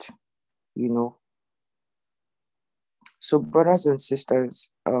watched, you know. So brothers and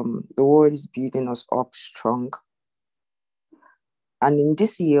sisters, the word is building us up strong. And in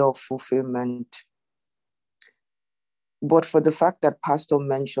this year of fulfillment, but for the fact that Pastor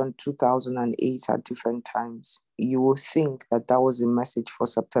mentioned 2008 at different times, you will think that that was a message for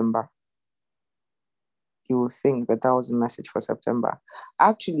September. You will think that that was a message for September.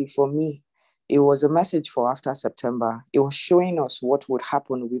 Actually, for me, it was a message for after September. It was showing us what would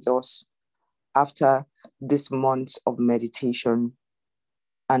happen with us after this month of meditation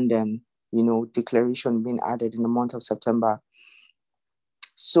and then, you know, declaration being added in the month of September.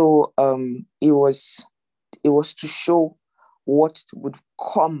 So it was to show what would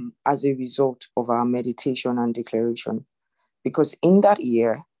come as a result of our meditation and declaration. Because in that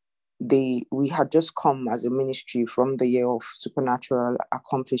year, we had just come as a ministry from the year of supernatural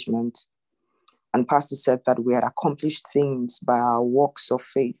accomplishment. And Pastor said that we had accomplished things by our works of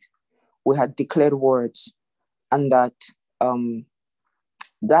faith. We had declared words, and that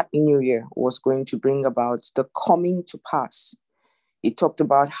that new year was going to bring about the coming to pass. It talked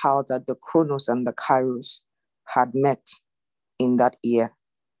about how that the Chronos and the Kairos had met in that year.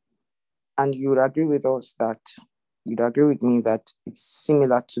 And you would agree with us that, you'd agree with me that it's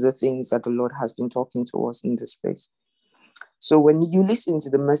similar to the things that the Lord has been talking to us in this place. So when you listen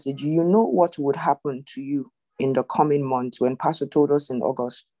to the message, you know what would happen to you in the coming months. When Pastor told us in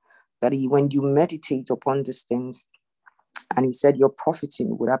August that when you meditate upon these things, and he said your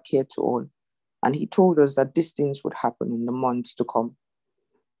profiting would appear to all. And he told us that these things would happen in the months to come.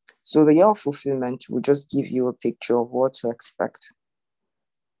 So the year of fulfillment will just give you a picture of what to expect.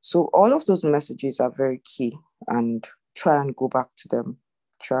 So all of those messages are very key, and try and go back to them.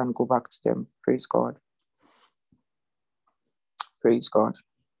 Try and go back to them. Praise God. Praise God.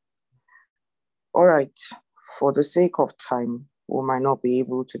 All right. For the sake of time, we might not be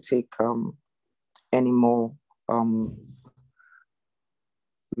able to take any more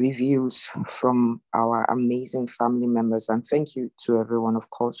reviews from our amazing family members. And thank you to everyone, of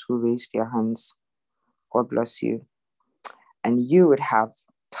course, who raised their hands. God bless you. And you would have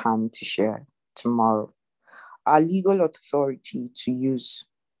time to share tomorrow. Our legal authority to use,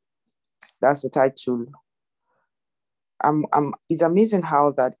 that's the title. It's amazing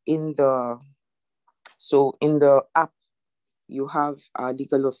how that in the app, you have our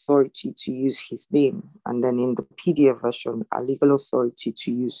legal authority to use his name. And then in the PDF version, our legal authority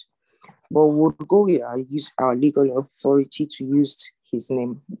to use. But we'll go with our legal authority to use his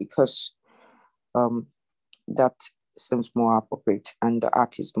name because that seems more appropriate and the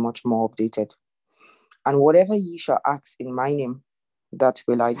app is much more updated. And whatever ye shall ask in my name, that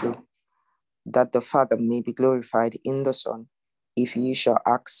will I do, that the Father may be glorified in the Son. If ye shall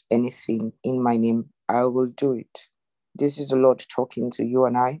ask anything in my name, I will do it. This is the Lord talking to you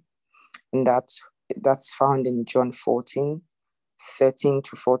and I. And that's found in John 14, 13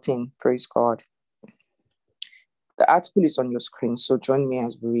 to 14. Praise God. The article is on your screen, so join me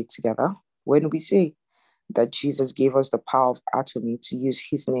as we read together. When we say that Jesus gave us the power of attorney to use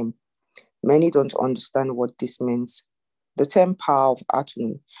his name, many don't understand what this means. The term power of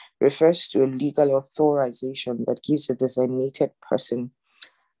attorney refers to a legal authorization that gives a designated person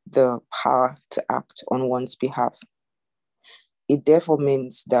the power to act on one's behalf. It therefore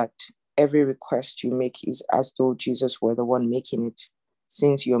means that every request you make is as though Jesus were the one making it,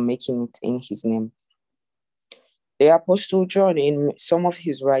 since you're making it in his name. The Apostle John, in some of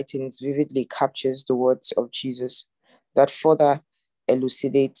his writings, vividly captures the words of Jesus that further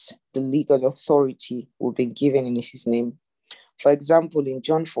elucidates the legal authority we've been given in his name. For example, in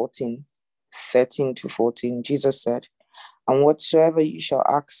John 14, 13 to 14, Jesus said, "And whatsoever you shall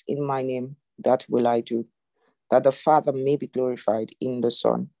ask in my name, that will I do, that the Father may be glorified in the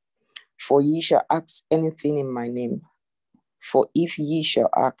Son. For ye shall ask anything in my name. For if ye shall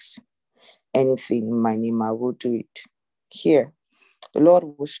ask anything in my name, I will do it." Here, the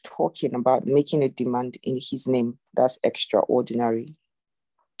Lord was talking about making a demand in his name that's extraordinary.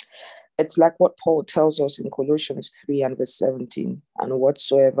 It's like what Paul tells us in Colossians 3 and verse 17, "And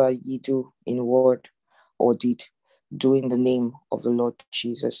whatsoever ye do in word or deed, do in the name of the Lord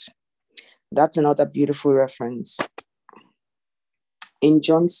Jesus." That's another beautiful reference. In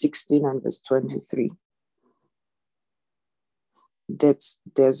John 16 and verse 23,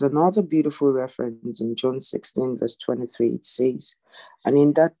 there's another beautiful reference in John 16 verse 23. It says, "And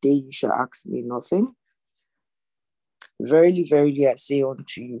in that day you shall ask me nothing. Verily, verily, I say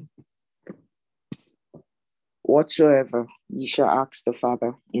unto you, whatsoever ye shall ask the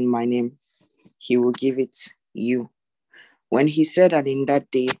Father in my name, he will give it you." When he said, "And in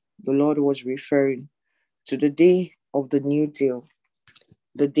that day," the Lord was referring to the day of the new deal,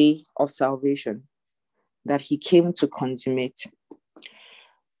 the day of salvation that he came to consummate.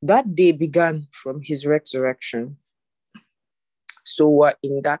 That day began from his resurrection. So we're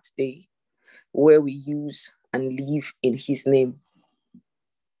in that day where we use and live in his name.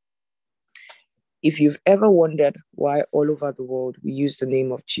 If you've ever wondered why all over the world we use the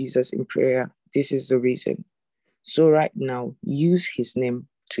name of Jesus in prayer, this is the reason. So right now, use his name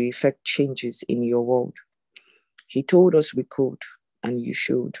to effect changes in your world. He told us we could, and you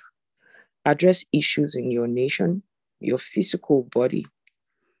should. Address issues in your nation, your physical body,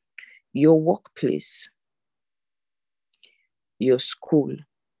 your workplace, your school,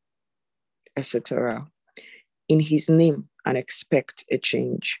 etc. in his name and expect a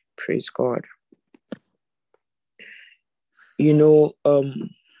change. Praise God. You know,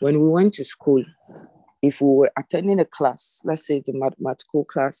 when we went to school, if we were attending a class, let's say the mathematical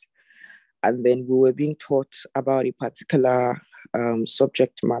class, and then we were being taught about a particular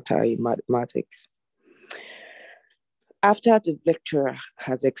subject matter in mathematics, after the lecturer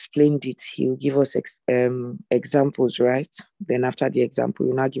has explained it, he'll give us examples, right? Then after the example,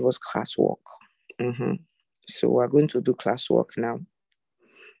 he'll now give us classwork. So we're going to do classwork now.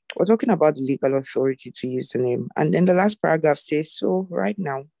 We're talking about the legal authority to use the name. And then the last paragraph says, so right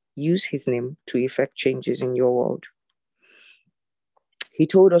now, use his name to effect changes in your world. He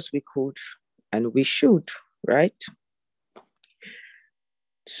told us we could and we should, right?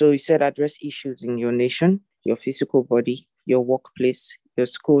 So he said, address issues in your nation, your physical body, your workplace, your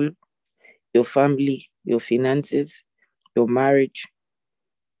school, your family, your finances, your marriage,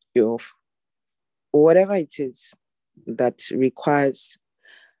 your whatever it is that requires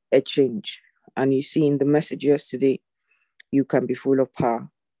a change. And you see in the message yesterday, you can be full of power.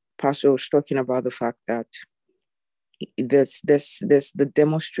 Pastor was talking about the fact that there's the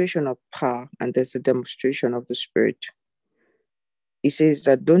demonstration of power and there's a demonstration of the Spirit. He says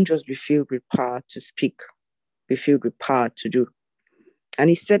that don't just be filled with power to speak, be filled with power to do. And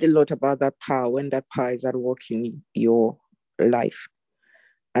he said a lot about that power when that power is at work in your life.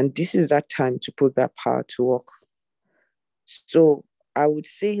 And this is that time to put that power to work. So I would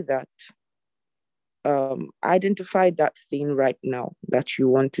say that identify that thing right now that you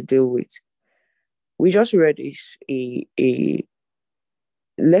want to deal with. We just read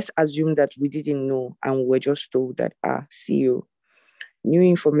let's assume that we didn't know and we're just told that, see you. New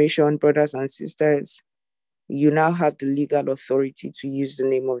information, brothers and sisters, you now have the legal authority to use the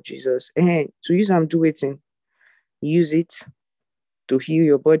name of Jesus. To use and do it in. Use it to heal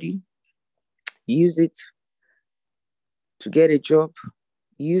your body. Use it to get a job.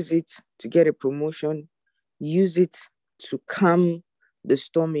 Use it to get a promotion. Use it to calm the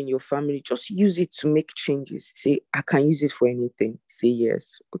storm in your family. Just use it to make changes. Say, I can use it for anything. Say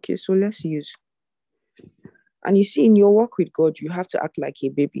yes. Okay, so let's use. And you see, in your work with God, you have to act like a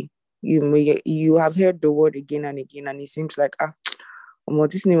baby. You have heard the word again and again, and it seems like,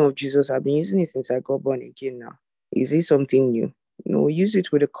 this name of Jesus, I've been using it since I got born again now. Is it something new? No, use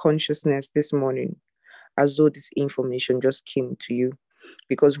it with a consciousness this morning, as though this information just came to you.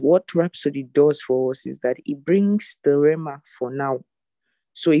 Because what Rhapsody does for us is that it brings the Rhema for now.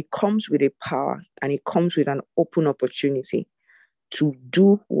 So it comes with a power and it comes with an open opportunity to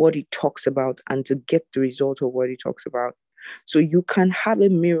do what it talks about and to get the result of what it talks about. So you can have a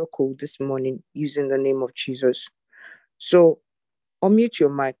miracle this morning using the name of Jesus. So unmute your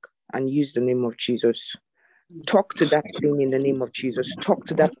mic and use the name of Jesus. Talk to that thing in the name of Jesus. Talk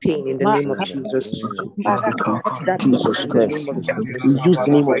to that pain in the name of Jesus. Talk to that Jesus in the name Christ. of Jesus. We use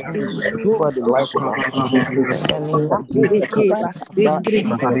the name of Jesus over the life of our family. Frustrated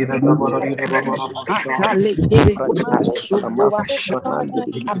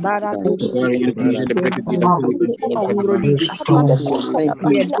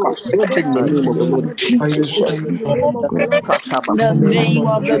in the name of the Lord Jesus Christ. The name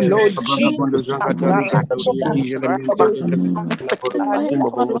of the Lord Jesus.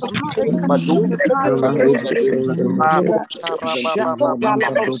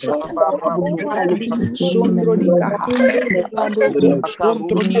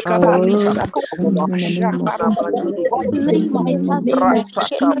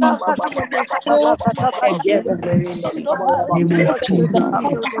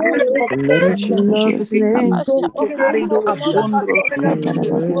 Mention of his name,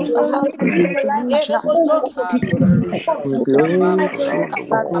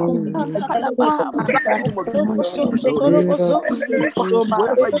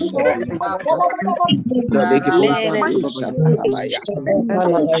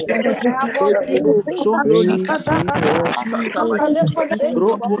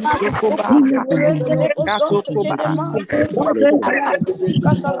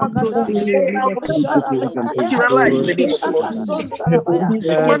 Materialize in the name of the Lord Jesus.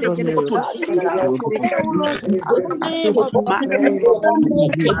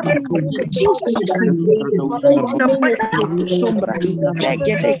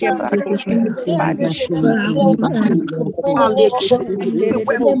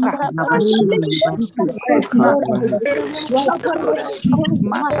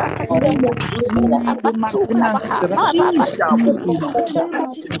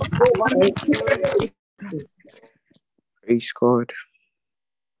 Praise God.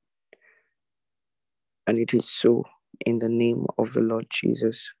 And it is so in the name of the Lord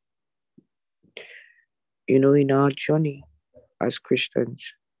Jesus. You know, in our journey as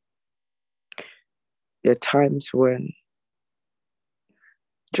Christians, there are times when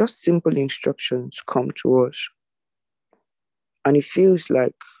just simple instructions come to us. And it feels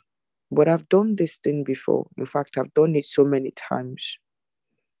like, but I've done this thing before. In fact, I've done it so many times.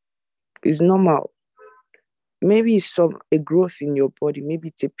 It's normal. Maybe it's a growth in your body. Maybe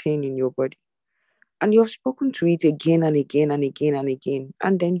it's a pain in your body. And you have spoken to it again and again and again and again.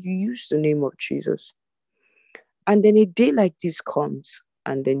 And then you use the name of Jesus. And then a day like this comes.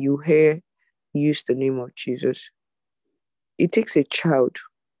 And then you use the name of Jesus. It takes a child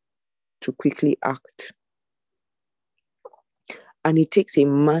to quickly act. And it takes a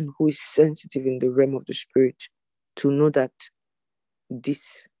man who is sensitive in the realm of the spirit to know that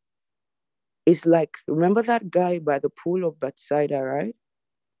this is like, remember that guy by the pool of Bethsaida, right?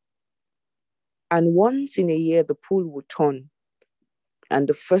 And once in a year, the pool will turn and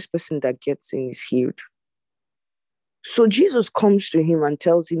the first person that gets in is healed. So Jesus comes to him and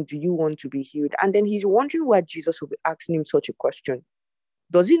tells him, do you want to be healed? And then he's wondering why Jesus will be asking him such a question.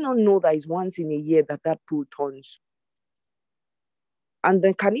 Does he not know that it's once in a year that pool turns? And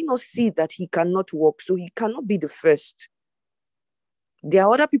then can he not see that he cannot walk? So he cannot be the first. There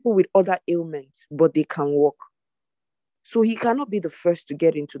are other people with other ailments, but they can walk. So he cannot be the first to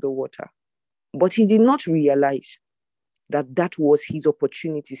get into the water. But he did not realize that was his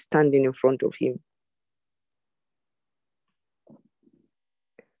opportunity standing in front of him.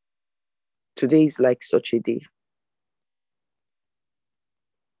 Today is like such a day.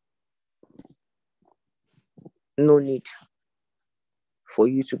 No need for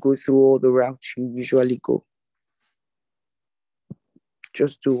you to go through all the routes you usually go.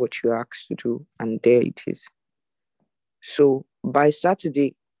 Just do what you're asked to do, and there it is. So by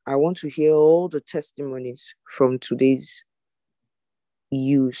Saturday, I want to hear all the testimonies from today's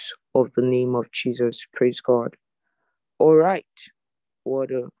use of the name of Jesus. Praise God. All right.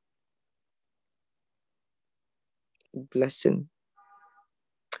 What a blessing.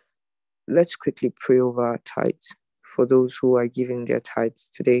 Let's quickly pray over our tithes for those who are giving their tithes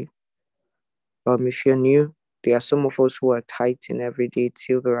today. If you're new, there are some of us who are tithing every day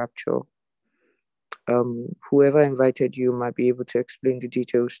till the rapture. Whoever invited you might be able to explain the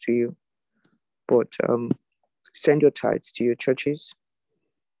details to you. But send your tithes to your churches,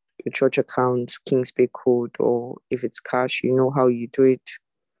 your church account, Kingspay code, or if it's cash, you know how you do it.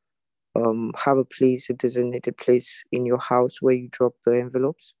 Have a place, a designated place in your house where you drop the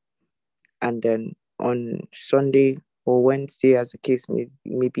envelopes. And then on Sunday or Wednesday, as the case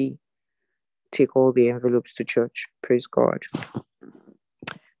may be, take all the envelopes to church. Praise God.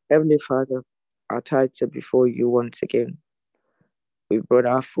 Heavenly Father, our tithes are before you once again. We brought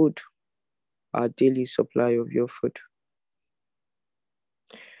our food, our daily supply of your food.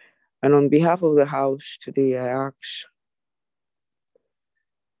 And on behalf of the house today, I ask,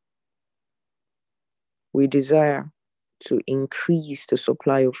 we desire to increase the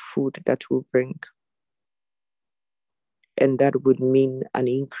supply of food that we bring. And that would mean an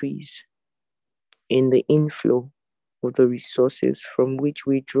increase in the inflow of the resources from which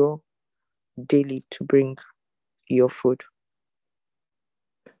we draw daily to bring your food.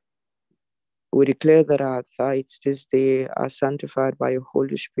 We declare that our tithes this day are sanctified by your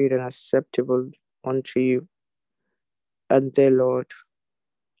Holy Spirit and acceptable unto you. And there, Lord,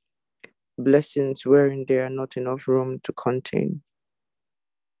 blessings wherein there are not enough room to contain.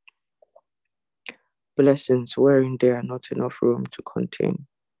 Blessings wherein there are not enough room to contain.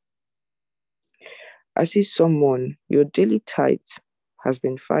 I see someone, your daily tithe has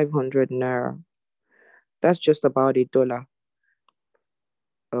been 500 naira. That's just about $1.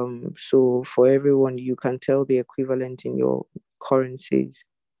 So for everyone, you can tell the equivalent in your currencies.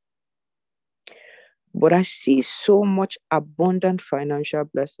 But I see so much abundant financial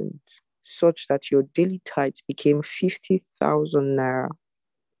blessings, such that your daily tithes became 50,000 naira.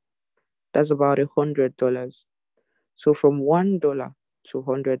 That's about $100. So from $1 to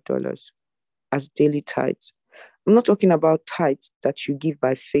 $100 as daily tithes. I'm not talking about tithes that you give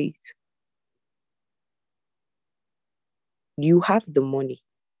by faith. You have the money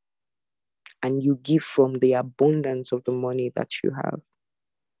and you give from the abundance of the money that you have.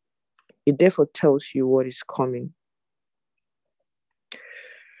 It therefore tells you what is coming.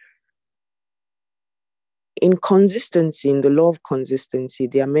 In consistency, in the law of consistency,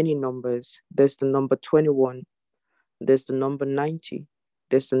 there are many numbers. There's the number 21. There's the number 90.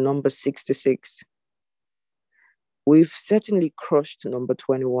 There's the number 66. We've certainly crossed number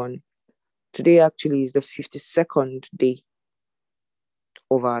 21. Today actually is the 52nd day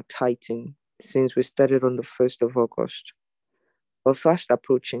of our tithing since we started on the 1st of August. We're fast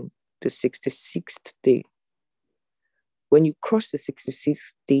approaching the 66th day. When you cross the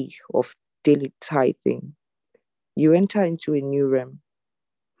 66th day of daily tithing, you enter into a new realm.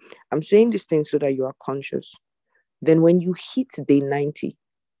 I'm saying this thing so that you are conscious. Then when you hit day 90,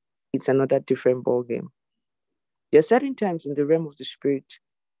 it's another different ballgame. There are certain times in the realm of the spirit,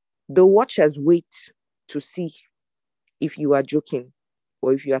 the watchers wait to see if you are joking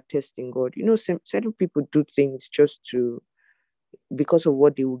or if you are testing God. You know, certain people do things just because of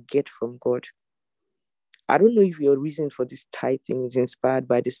what they will get from God. I don't know if your reason for this tithing is inspired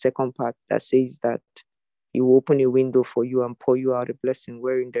by the second part that says that He will open a window for you and pour you out a blessing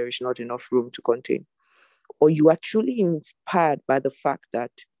wherein there is not enough room to contain. Or you are truly inspired by the fact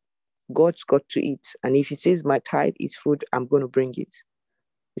that God's got to eat. And if He says my tithe is food, I'm going to bring it.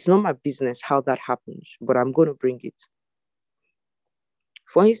 It's not my business how that happens, but I'm going to bring it.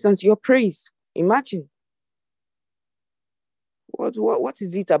 For instance, your praise. Imagine. What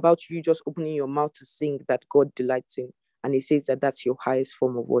is it about you just opening your mouth to sing that God delights in? And He says that that's your highest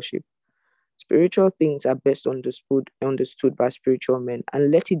form of worship. Spiritual things are best understood by spiritual men,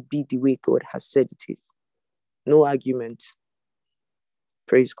 and let it be the way God has said it is. No argument.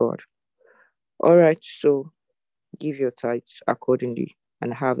 Praise God. All right, so give your tithes accordingly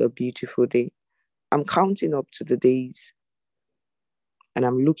and have a beautiful day. I'm counting up to the days, and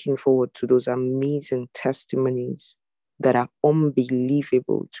I'm looking forward to those amazing testimonies that are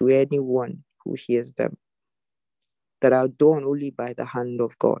unbelievable to anyone who hears them, that are done only by the hand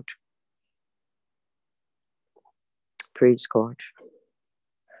of God. Praise God.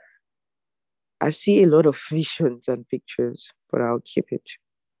 I see a lot of visions and pictures. but I'll keep it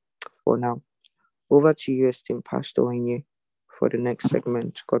for now. Over to you, esteemed Pastor Onye, for the next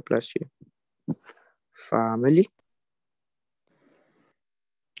segment. God bless you. Family.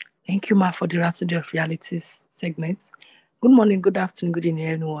 Thank you, Ma, for the Rhapsody of Realities segment. Good morning, good afternoon, good evening,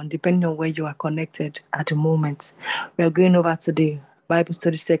 everyone, depending on where you are connected at the moment. We are going over to the Bible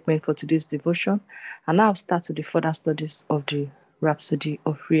study segment for today's devotion, and I'll start with the further studies of the Rhapsody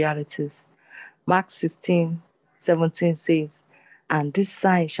of Realities. Mark 16:17 says, "And this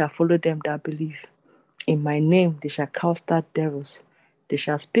sign shall follow them that believe. In my name they shall cast out devils. They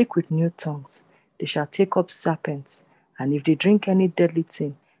shall speak with new tongues. They shall take up serpents. And if they drink any deadly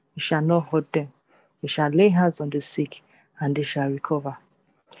thing, it shall not hurt them. They shall lay hands on the sick, and they shall recover."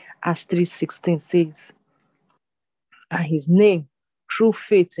 Acts 3:16 says, "And his name, through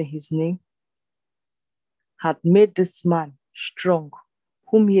faith in his name, hath made this man strong,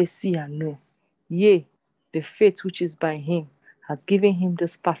 whom ye see and know. Yea, the faith which is by him hath given him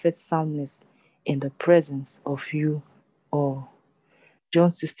this perfect soundness in the presence of you all." John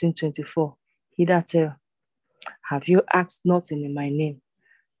 16:24, "He that tell, have you asked nothing in my name?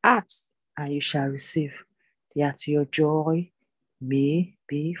 Ask, and you shall receive, that your joy may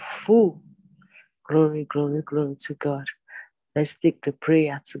be full." Glory, glory, glory to God. Let's take the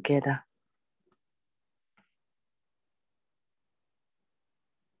prayer together.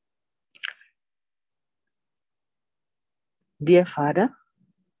 Dear Father,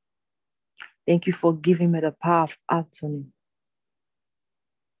 thank you for giving me the power of attorney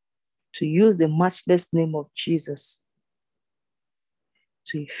to use the matchless name of Jesus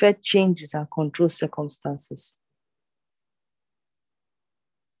to effect changes and control circumstances.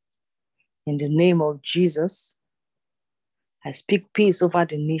 In the name of Jesus, I speak peace over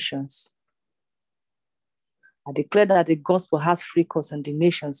the nations. I declare that the gospel has free course in the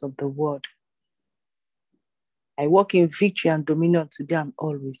nations of the world. I walk in victory and dominion today and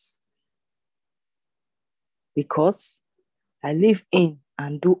always, because I live in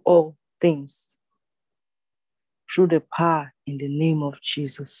and do all things through the power in the name of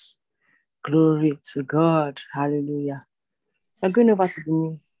Jesus. Glory to God. Hallelujah. We're going over to the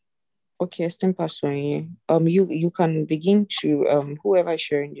new. Okay, esteemed Pastor Onye, you can begin to, whoever is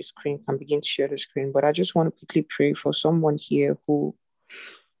sharing the screen can begin to share the screen, but I just want to quickly pray for someone here who,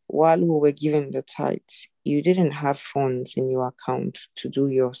 while we were given the tithe, you didn't have funds in your account to do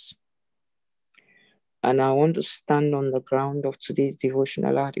yours. And I want to stand on the ground of today's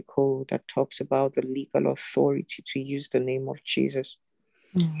devotional article that talks about the legal authority to use the name of Jesus.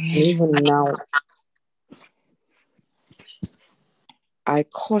 Mm-hmm. And even now, I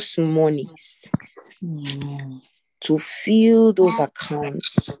cost monies to fill those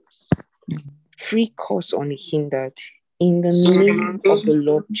accounts, free cost unhindered, in the name of the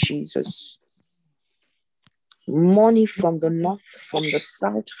Lord Jesus. Money from the north, from the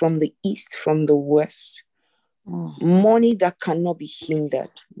south, from the east, from the west. Money that cannot be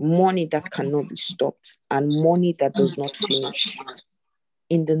hindered, money that cannot be stopped, and money that does not finish.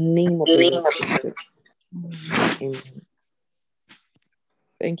 In the name of the Lord Jesus. Amen.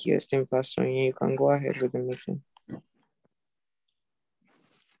 Thank you, esteemed Pastor. You can go ahead with the meeting.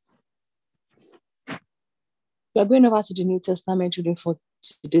 We are going over to the New Testament reading for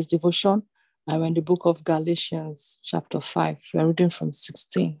today's devotion. I'm in the book of Galatians, chapter 5. We are reading from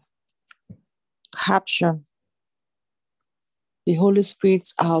 16. Caption: the Holy Spirit,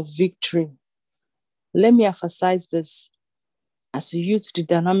 our victory. Let me emphasize this. As you yield to the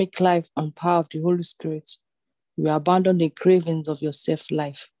dynamic life and power of the Holy Spirit, you abandon the cravings of your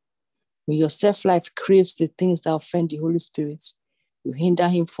self-life. When your self-life craves the things that offend the Holy Spirit, you hinder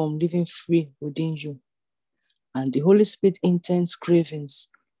him from living free within you. And the Holy Spirit intense cravings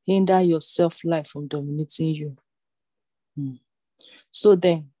hinder your self-life from dominating you. So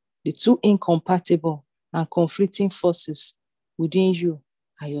then, the two incompatible and conflicting forces within you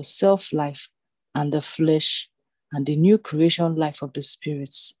are your self-life and the flesh, and the new creation life of the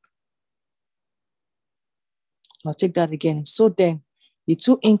Spirit. I'll take that again. So then, the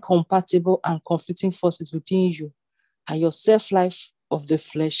two incompatible and conflicting forces within you are your self-life of the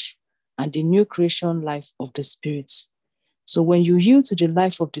flesh and the new creation life of the Spirit. So when you yield to the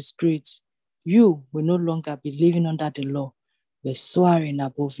life of the Spirit, you will no longer be living under the law, but soaring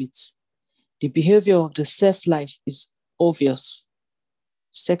above it. The behavior of the self-life is obvious: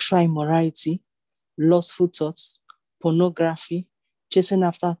 sexual immorality, lustful thoughts, pornography, chasing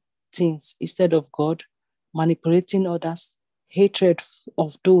after things instead of God, manipulating others, hatred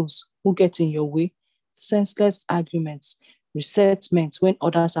of those who get in your way, senseless arguments, resentment when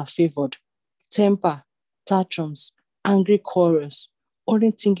others are favored, temper, tantrums, angry quarrels,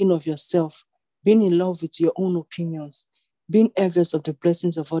 only thinking of yourself, being in love with your own opinions, being envious of the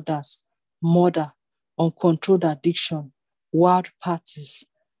blessings of others, murder, uncontrolled addiction, wild parties,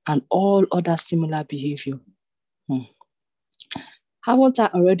 and all other similar behavior. Haven't I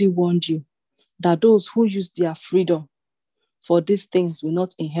already warned you that those who use their freedom for these things will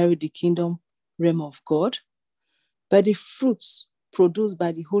not inherit the kingdom realm of God? But the fruits produced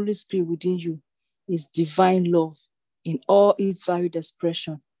by the Holy Spirit within you is divine love in all its varied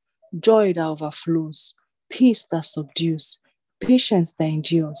expression, joy that overflows, peace that subdues, patience that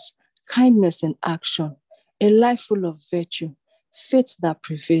endures, kindness in action, a life full of virtue, faith that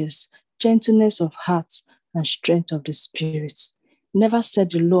prevails, gentleness of heart, and strength of the spirit. Never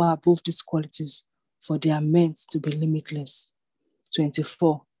set the law above these qualities, for they are meant to be limitless.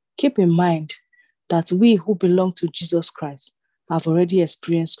 24. Keep in mind that we who belong to Jesus Christ have already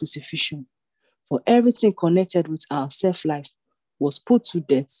experienced crucifixion. For everything connected with our self-life was put to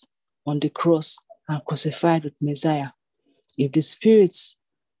death on the cross and crucified with Messiah. If the Spirit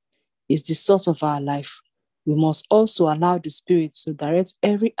is the source of our life, we must also allow the Spirit to direct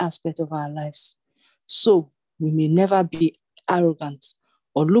every aspect of our lives. So we may never be arrogant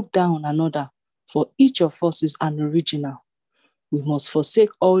or look down on another, for each of us is an original. We must forsake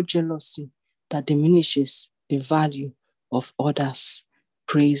all jealousy that diminishes the value of others.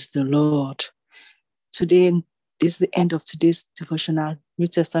 Praise the Lord. Today is the end of today's devotional New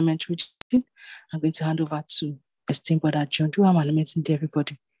Testament reading. I'm going to hand over to esteemed Brother John. Do I'm amazing to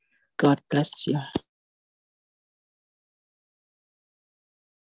everybody. God bless you.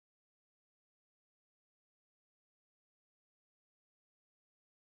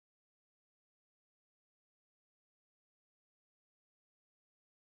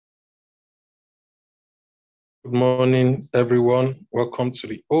 Good morning, everyone. Welcome to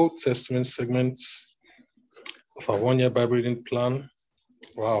the Old Testament segment of our one-year Bible reading plan.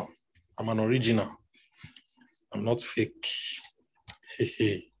 Wow, I'm an original. I'm not fake.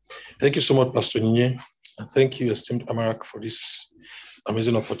 Thank you so much, Pastor Nye, and thank you, esteemed Amarak, for this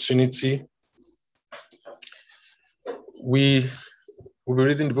amazing opportunity. We will be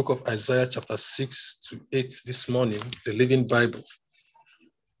reading the book of Isaiah chapter 6 to 8 this morning, the Living Bible.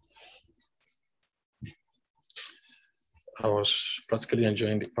 I was practically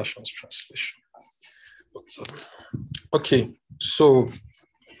enjoying the Passion's translation. Okay, so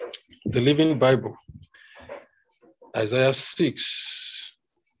the Living Bible, Isaiah 6.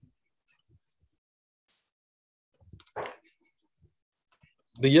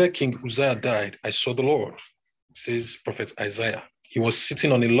 The year King Uzziah died, I saw the Lord, says Prophet Isaiah. He was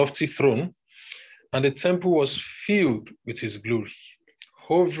sitting on a lofty throne, and the temple was filled with his glory.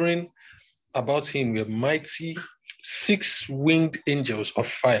 Hovering about him were mighty 6-winged angels of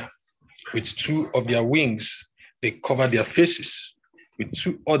fire. With 2 of their wings, they covered their faces. With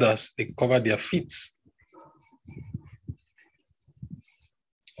 2 others, they covered their feet.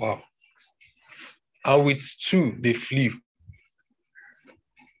 Wow. And with 2, they flew.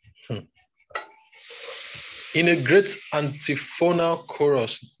 In a great antiphonal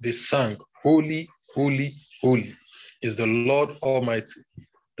chorus, they sang, Holy, holy, holy is the Lord Almighty.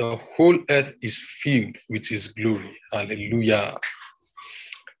 The whole earth is filled with his glory. Hallelujah.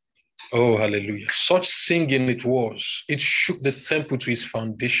 Oh, hallelujah. Such singing it was. It shook the temple to its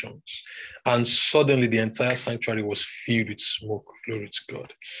foundations. And suddenly the entire sanctuary was filled with smoke. Glory to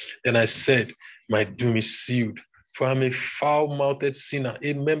God. Then I said, my doom is sealed. For I am a foul-mouthed sinner,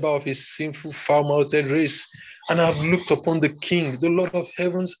 a member of a sinful, foul-mouthed race. And I have looked upon the King, the Lord of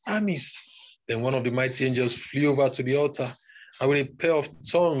heaven's armies. Then one of the mighty angels flew over to the altar, and with a pair of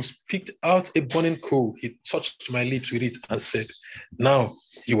tongues picked out a burning coal. He touched my lips with it and said, now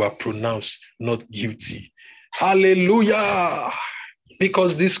you are pronounced not guilty. Hallelujah!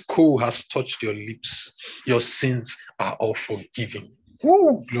 Because this coal has touched your lips, your sins are all forgiven.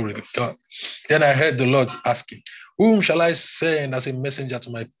 Woo, glory to God. Then I heard the Lord asking, whom shall I send as a messenger to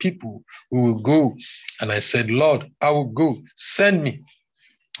my people who will go? And I said, Lord, I will go. Send me.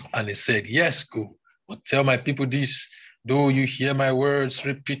 And he said, yes, go. But tell my people this, though you hear my words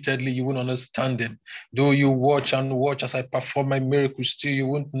repeatedly, you won't understand them. Though you watch and watch as I perform my miracles, still you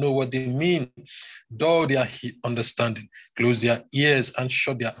won't know what they mean. Dull their understanding, close their ears and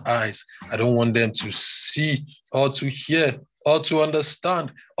shut their eyes. I don't want them to see or to hear or to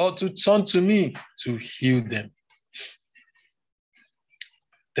understand or to turn to me to heal them.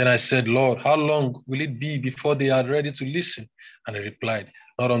 Then I said, Lord, how long will it be before they are ready to listen? And he replied,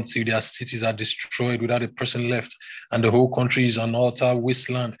 not until their cities are destroyed without a person left, and the whole country is an utter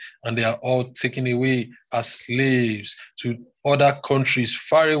wasteland, and they are all taken away as slaves to other countries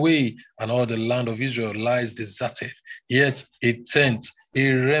far away, and all the land of Israel lies deserted. Yet a tenth, a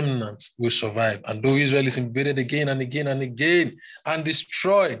remnant will survive. And though Israel is invaded again and again and again and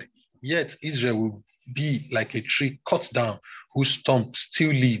destroyed, yet Israel will be like a tree cut down, whose stump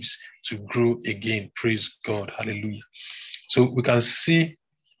still lives to grow again. Praise God. Hallelujah. So we can see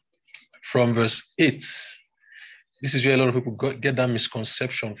from verse 8, this is where a lot of people get that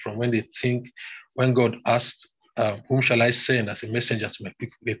misconception from, when they think, when God asked, whom shall I send as a messenger to my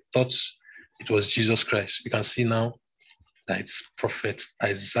people? They thought it was Jesus Christ. We can see now that it's prophet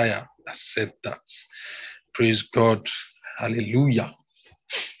Isaiah that said that. Praise God. Hallelujah.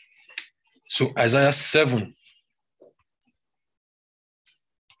 So Isaiah 7.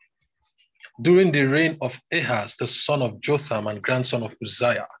 During the reign of Ahaz, the son of Jotham and grandson of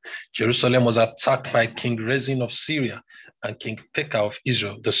Uzziah, Jerusalem was attacked by King Rezin of Syria and King Pekah of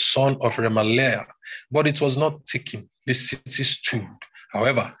Israel, the son of Remaliah. But it was not taken. The city stood.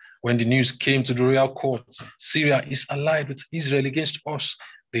 However, when the news came to the royal court, Syria is allied with Israel against us.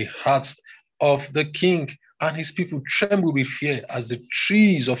 The hearts of the king and his people trembled with fear as the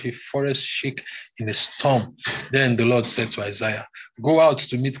trees of a forest shake in a storm. Then the Lord said to Isaiah, go out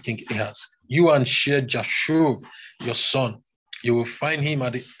to meet King Ahaz. You and Shear-Jashub, your son. You will find him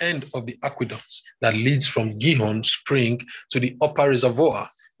at the end of the aqueduct that leads from Gihon spring to the upper reservoir,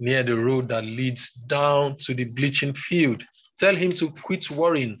 near the road that leads down to the bleaching field. Tell him to quit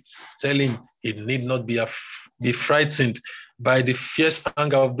worrying. Tell him he need not be frightened by the fierce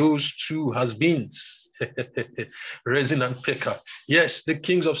anger of those two has-beens, Rezin and Pekah. Yes, the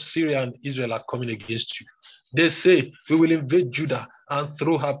kings of Syria and Israel are coming against you. They say, we will invade Judah and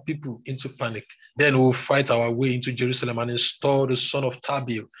throw her people into panic. Then we will fight our way into Jerusalem and install the son of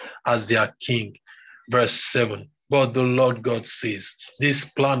Tabeel as their king. Verse 7. But the Lord God says, this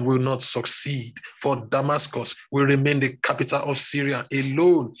plan will not succeed, for Damascus will remain the capital of Syria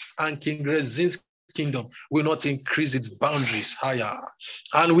alone, and King Rezin's kingdom will not increase its boundaries higher.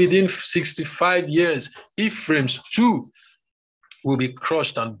 And within 65 years, Ephraim's too will be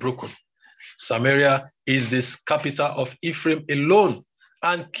crushed and broken. Samaria is this capital of Ephraim alone,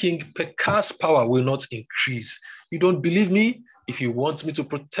 and King Pekah's power will not increase. You don't believe me? If you want me to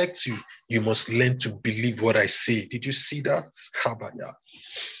protect you, you must learn to believe what I say. Did you see that?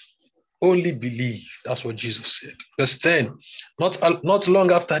 Only believe. That's what Jesus said. Verse 10, not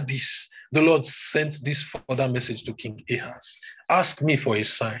long after this, the Lord sent this further message to King Ahaz. Ask me for a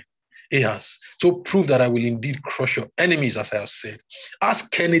sign, Ahaz, to prove that I will indeed crush your enemies, as I have said.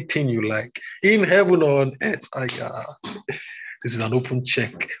 Ask anything you like, in heaven or on earth. This is an open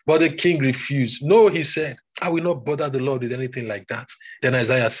check. But the king refused. No, he said, I will not bother the Lord with anything like that. Then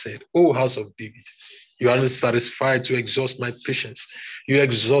Isaiah said, O house of David, you aren't satisfied to exhaust my patience. You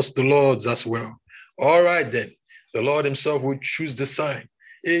exhaust the Lord's as well. All right, then. The Lord himself will choose the sign.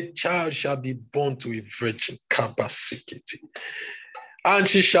 A child shall be born to a virgin, Kabasikiti. And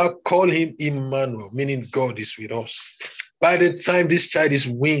she shall call him Emmanuel, meaning God is with us. By the time this child is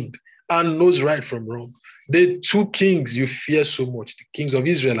weaned and knows right from wrong, the two kings you fear so much, the kings of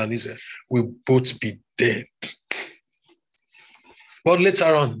Israel and Israel, will both be dead. But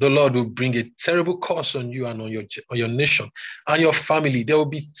later on, the Lord will bring a terrible curse on you and on your nation and your family. There will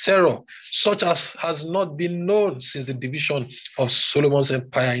be terror, such as has not been known since the division of Solomon's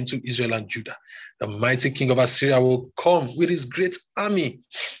empire into Israel and Judah. The mighty king of Assyria will come with his great army.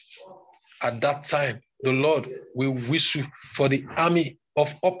 At that time, the Lord will whistle for the army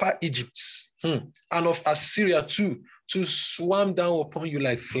of Upper Egypt and of Assyria too, to swarm down upon you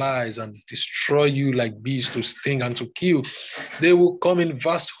like flies and destroy you like bees, to sting and to kill. They will come in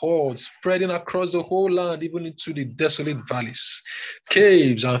vast hordes, spreading across the whole land, even into the desolate valleys,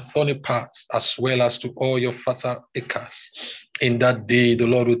 caves and thorny paths, as well as to all your fertile acres. In that day, the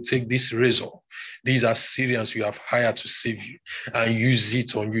Lord will take this razor, these Assyrians you have hired to save you, and use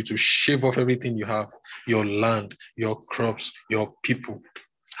it on you to shave off everything you have, your land, your crops, your people.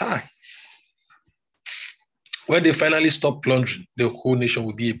 Hi. When they finally stop plundering, the whole nation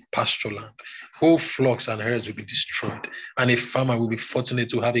will be a pasture land. Whole flocks and herds will be destroyed, and a farmer will be fortunate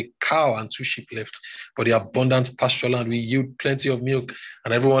to have a cow and 2 sheep left. But the abundant pasture land will yield plenty of milk,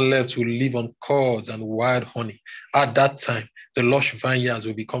 and everyone left will live on curds and wild honey. At that time, the lush vineyards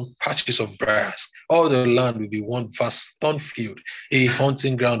will become patches of briars. All the land will be one vast thorn field, a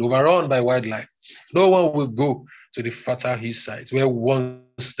hunting ground overrun by wildlife. No one will go to the fertile hillsides where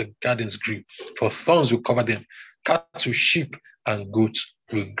once the gardens grew, for thorns will cover them. Cattle, sheep, and goats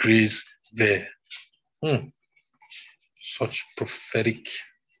will graze there. Such prophetic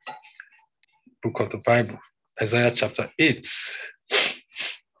book of the Bible. Isaiah chapter 8.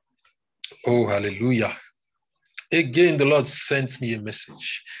 Oh, hallelujah. Again, the Lord sent me a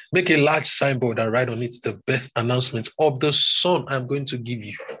message. Make a large signboard and write on it the birth announcement of the son I'm going to give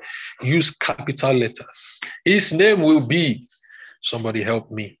you. Use capital letters. His name will be, somebody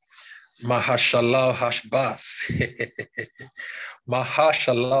help me, Mahashalal Hashbaz.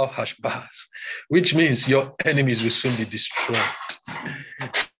 Mahashalal Hashbaz, which means your enemies will soon be destroyed.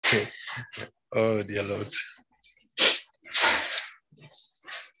 Oh, dear Lord.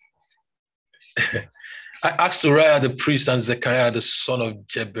 I asked Uriah the priest and Zechariah the son of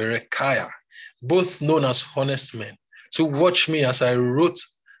Jeberechiah, both known as honest men, to watch me as I wrote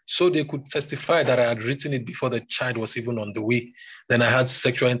so they could testify that I had written it before the child was even on the way. Then I had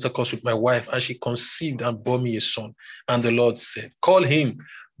sexual intercourse with my wife, and she conceived and bore me a son. And the Lord said, call him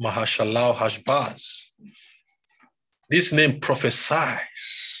Mahashalal Hashbaz. This name prophesies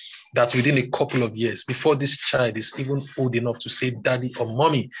that within a couple of years, before this child is even old enough to say daddy or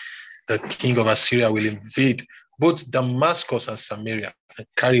mommy, the king of Assyria will invade both Damascus and Samaria and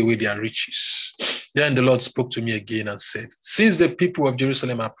carry away their riches. Then the Lord spoke to me again and said, since the people of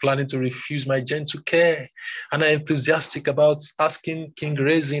Jerusalem are planning to refuse my gentle care and are enthusiastic about asking King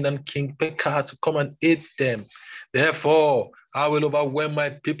Rezin and King Pekah to come and aid them, therefore I will overwhelm my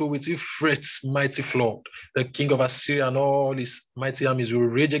people with Euphrates' mighty flood. The king of Assyria and all his mighty armies will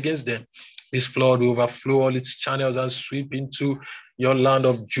rage against them. This flood will overflow all its channels and sweep into your land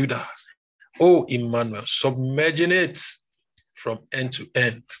of Judah. O Emmanuel, submerging it from end to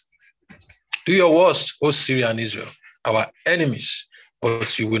end. Do your worst, O Syria and Israel, our enemies,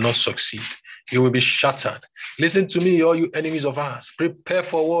 but you will not succeed. You will be shattered. Listen to me, all you enemies of ours. Prepare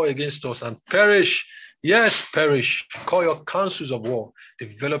for war against us and perish. Yes, perish. Call your councils of war.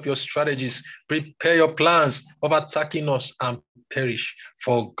 Develop your strategies. Prepare your plans of attacking us and perish.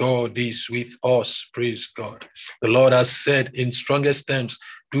 For God is with us. Praise God. The Lord has said in strongest terms,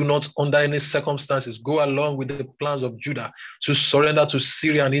 do not under any circumstances go along with the plans of Judah to surrender to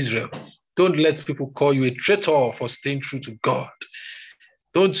Syria and Israel. Don't let people call you a traitor for staying true to God.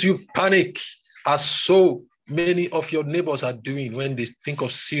 Don't you panic as so many of your neighbors are doing when they think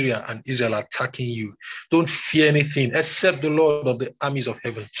of Syria and Israel attacking you. Don't fear anything except the Lord of the armies of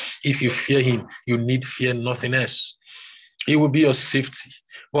heaven. If you fear him, you need fear nothing else. He will be your safety.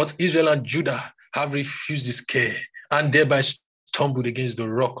 But Israel and Judah have refused his care and thereby stumbled against the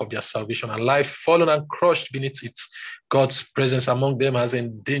rock of their salvation and life, fallen and crushed beneath it. God's presence among them has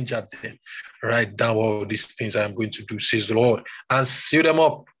endangered them. Write down all these things I am going to do, says the Lord, and seal them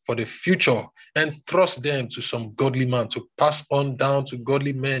up for the future and thrust them to some godly man to pass on down to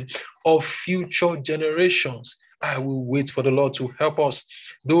godly men of future generations. I will wait for the Lord to help us.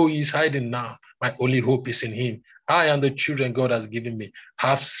 Though he is hiding now, my only hope is in him. I and the children God has given me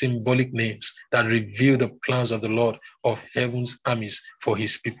have symbolic names that reveal the plans of the Lord of heaven's armies for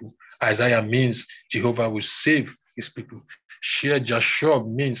his people. Isaiah means Jehovah will save his people. Sheer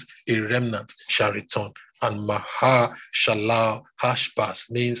Jashub means a remnant shall return. And Maha Shalal Hashbaz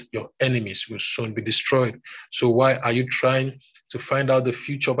means your enemies will soon be destroyed. So why are you trying to find out the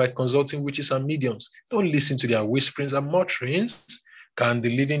future by consulting witches and mediums? Don't listen to their whisperings and mutterings. Can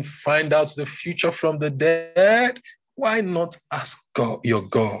the living find out the future from the dead? Why not ask God, your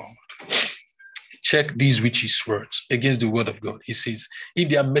God? Check these witches' words against the word of God. He says, if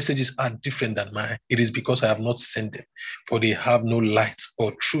their messages are different than mine, it is because I have not sent them, for they have no light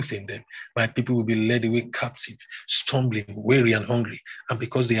or truth in them. My people will be led away captive, stumbling, weary, and hungry. And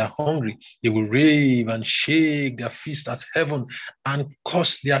because they are hungry, they will rave and shake their fists at heaven and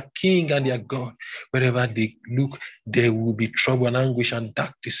curse their king and their God. Wherever they look, there will be trouble and anguish and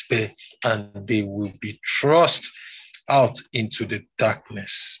dark despair, and they will be thrust out into the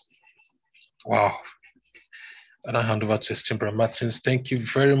darkness. Wow. And I hand over to Esteem Brother Martins. Thank you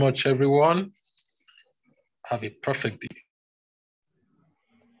very much, everyone. Have a perfect day.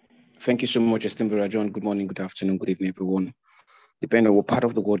 Thank you so much, Esteem Brother John. Good morning, good afternoon, good evening, everyone. Depending on what part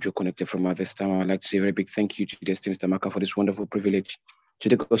of the world you're connected from at this time, I'd like to say a very big thank you to the esteemed Mr. Maka for this wonderful privilege to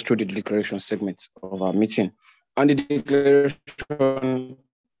take us through the declaration segment of our meeting. And the declaration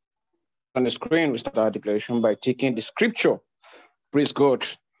on the screen, we start our declaration by taking the scripture. Praise God.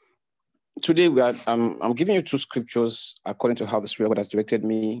 Today, I'm giving you two scriptures according to how the Spirit of God has directed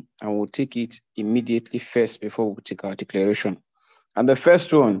me, and we'll take it immediately first before we take our declaration. And the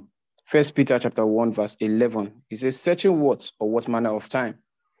first one, 1 Peter chapter 1, verse 11, it says, searching what or what manner of time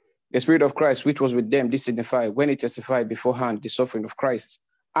the Spirit of Christ, which was with them, did signify when he testified beforehand the suffering of Christ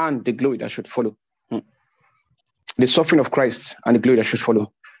and the glory that should follow. The suffering of Christ and the glory that should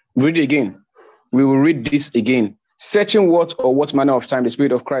follow. Read it again. We will read this again. Searching what or what manner of time the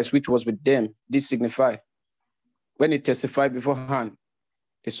Spirit of Christ, which was with them, did signify, when it testified beforehand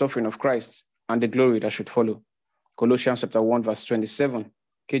the suffering of Christ and the glory that should follow. Colossians chapter 1, verse 27,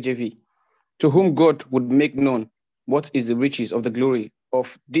 KJV. To whom God would make known what is the riches of the glory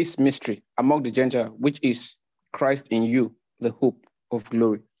of this mystery among the Gentiles, which is Christ in you, the hope of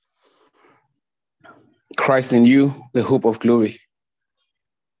glory. Christ in you, the hope of glory.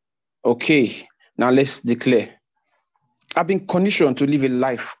 Okay, now let's declare. I've been conditioned to live a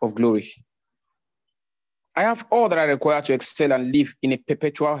life of glory. I have all that I require to excel and live in a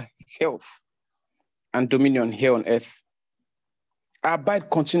perpetual health and dominion here on earth. I abide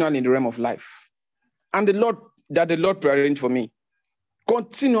continually in the realm of life. And the Lord prearranged for me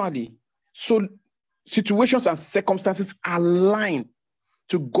continually. So situations and circumstances align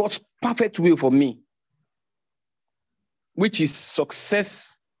to God's perfect will for me, which is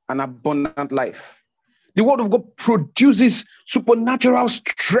success and abundant life. The word of God produces supernatural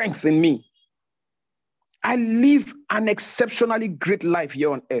strength in me. I live an exceptionally great life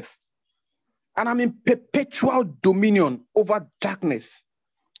here on earth. And I'm in perpetual dominion over darkness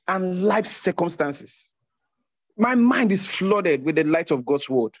and life circumstances. My mind is flooded with the light of God's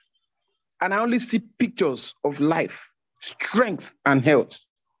word. And I only see pictures of life, strength, and health.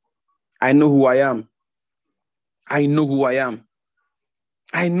 I know who I am. I know who I am.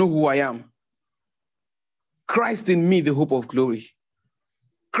 I know who I am. Christ in me, the hope of glory.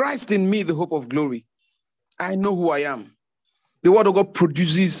 Christ in me, the hope of glory. I know who I am. The word of God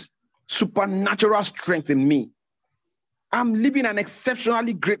produces supernatural strength in me. I'm living an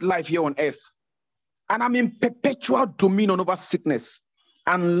exceptionally great life here on earth. And I'm in perpetual dominion over sickness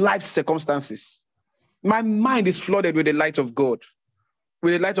and life circumstances. My mind is flooded with the light of God,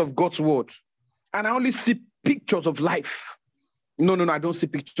 with the light of God's word. And I only see pictures of life. No, I don't see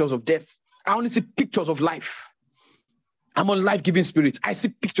pictures of death. I only see pictures of life. I'm a life-giving spirit. I see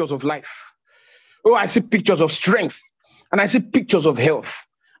pictures of life. Oh, I see pictures of strength. And I see pictures of health.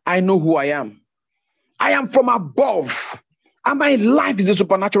 I know who I am. I am from above. And my life is a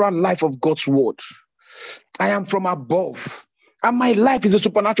supernatural life of God's word. I am from above. And my life is a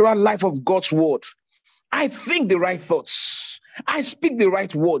supernatural life of God's word. I think the right thoughts. I speak the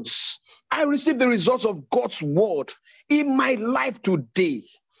right words. I receive the results of God's word in my life today.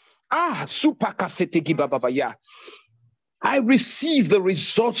 Super kasete gibababaya. I receive the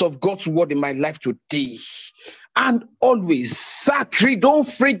results of God's word in my life today. And always, Sakridon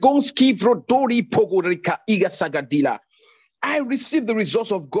Fregonski Vrodori Pogorika Iga Sagadila. I receive the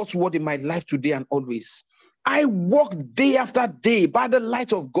results of God's word in my life today and always. I walk day after day by the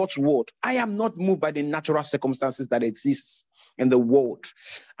light of God's word. I am not moved by the natural circumstances that exist in the world.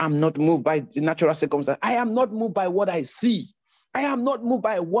 I'm not moved by the natural circumstances. I am not moved by what I see. I am not moved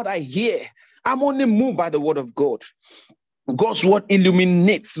by what I hear. I'm only moved by the word of God. God's word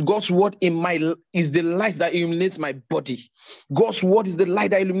illuminates. God's word is the light that illuminates my body. God's word is the light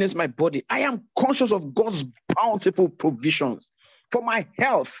that illuminates my body. I am conscious of God's bountiful provisions for my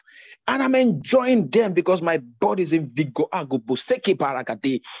health, and I'm enjoying them because my body is in vigor. My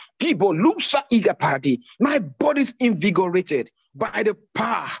body is invigorated by the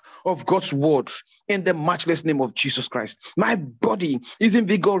power of God's word in the matchless name of Jesus Christ. My body is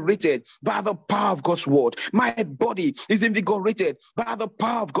invigorated by the power of God's word. My body is invigorated by the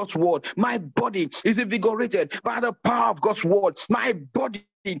power of God's word. My body is invigorated by the power of God's word. My body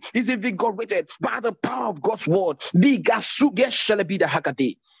is invigorated by the power of God's word.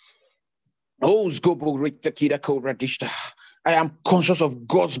 I am conscious of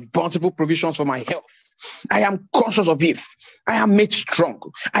God's bountiful provisions for my health. I am conscious of it. I am made strong.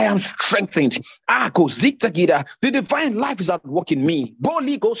 I am strengthened. The divine life is at work in me.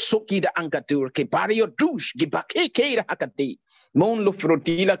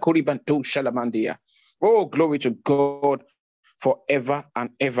 Oh, glory to God forever and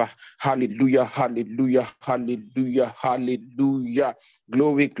ever. Hallelujah, hallelujah, hallelujah, hallelujah.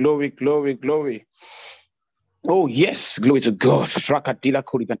 Glory, glory, glory, glory. Oh, yes, glory to God. At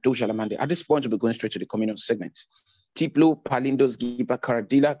this point, we'll be going straight to the communion segment. Tiplo, Palindos, Giba,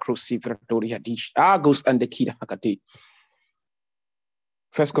 Karadila, Crosivra, Doria, Dish, Agos, and the Kida Hakati.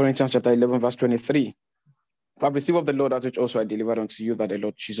 1 Corinthians chapter 11, verse 23. For I've received of the Lord that which also I delivered unto you, that the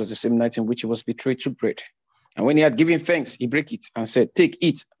Lord Jesus, the same night in which he was betrayed, took bread. And when he had given thanks, he broke it and said, take,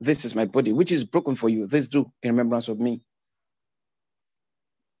 eat, this is my body, which is broken for you. This do in remembrance of me.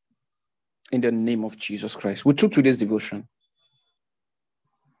 In the name of Jesus Christ. We took today's devotion.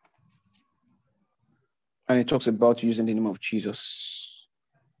 And it talks about using the name of Jesus.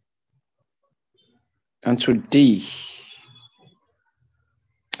 And today,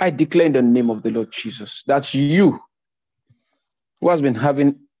 I declare in the name of the Lord Jesus that you, who has been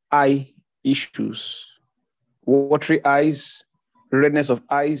having eye issues, watery eyes, redness of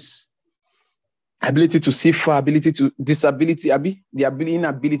eyes, ability to see far, disability, the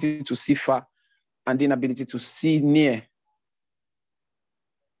inability to see far, and the inability to see near.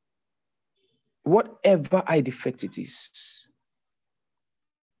 Whatever eye defect it is,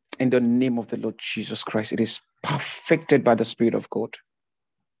 in the name of the Lord Jesus Christ, it is perfected by the Spirit of God.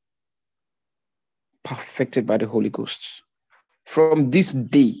 Perfected by the Holy Ghost. From this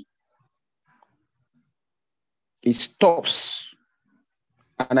day, it stops.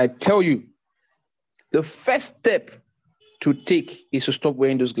 And I tell you, the first step to take is to stop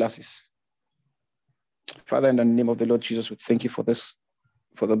wearing those glasses. Father, in the name of the Lord Jesus, we thank you for this,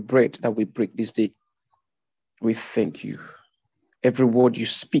 for the bread that we break this day. We thank you. Every word you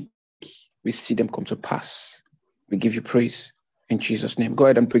speak, we see them come to pass. We give you praise in Jesus' name. Go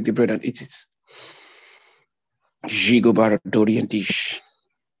ahead and break the bread and eat it. Jigo baradori and dish.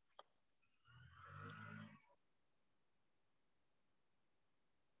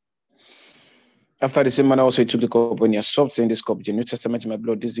 After the same manner, also he took the cup when he had supped, saying, "This cup is the New Testament in my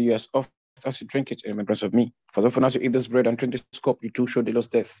blood. This do you as oft as you drink it in remembrance of me. For as often as you eat this bread and drink this cup, you too show the Lord's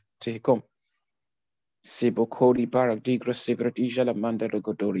death till he come." Sebokori barak digra sevrat ijala manda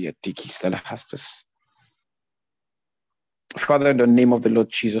rogodoria diki salahastas. Father, in the name of the Lord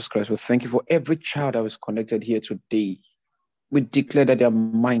Jesus Christ, we thank you for every child that was connected here today. We declare that their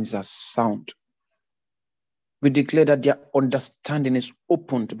minds are sound. We declare that their understanding is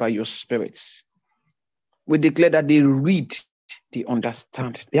opened by your spirits. We declare that they read, they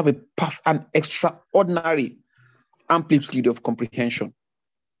understand. They have an extraordinary amplitude of comprehension.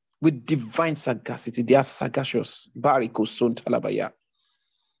 With divine sagacity, they are sagacious. Barikoson talabaya.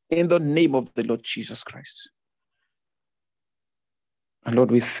 In the name of the Lord Jesus Christ. And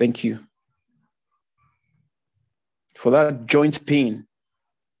Lord, we thank you for that joint pain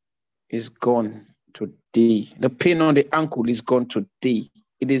is gone today. The pain on the ankle is gone today.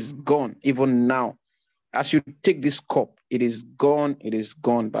 It is gone even now. As you take this cup, it is gone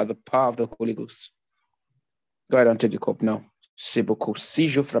by the power of the Holy Ghost. Go ahead and take the cup now. Seboko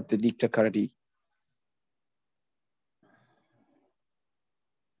sijo fraptedicta karadi.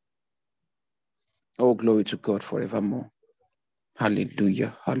 Oh, glory to God forevermore.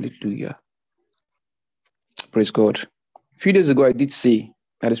 Hallelujah. Hallelujah. Praise God. A few days ago, I did say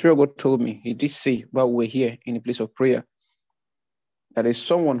that the Spirit of God told me, he did say while we're here in a place of prayer, that there's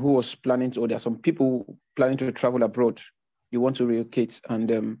someone who was planning to, or there are some people planning to travel abroad. You want to relocate. And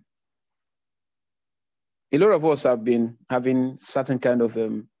a lot of us have been having certain kind of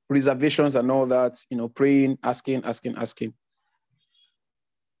reservations and all that, praying, asking.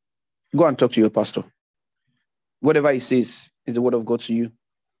 Go and talk to your pastor. Whatever he says is the word of God to you.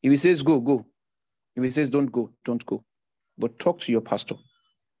 If he says go, go. If he says don't go, don't go. But talk to your pastor.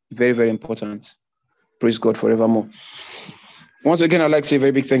 Very, very important. Praise God forevermore. Once again, I'd like to say a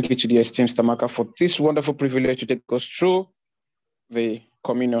very big thank you to the esteemed Stamaka for this wonderful privilege to take us through the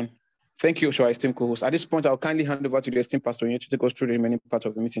communion. Thank you to our esteemed co-host. At this point, I'll kindly hand over to the esteemed Pastor Onye to take us through the remaining part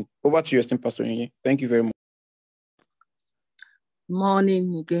of the meeting. Over to you, esteemed Pastor Onye. Thank you very much.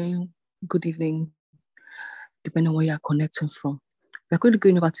 Morning again. Good evening, depending on where you're connecting from. We're going to go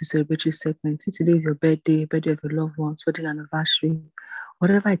over to celebratory segment. If today is your birthday of your loved ones, wedding anniversary,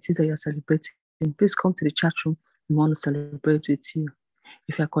 whatever it is that you're celebrating, please come to the chat room. We want to celebrate with you.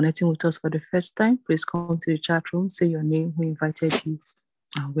 If you're connecting with us for the first time, please come to the chat room, say your name, who invited you,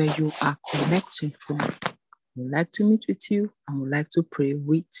 and where you are connecting from. We'd like to meet with you and would like to pray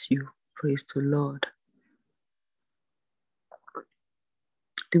with you. Praise the Lord.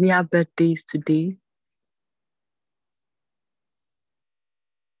 Do we have birthdays today?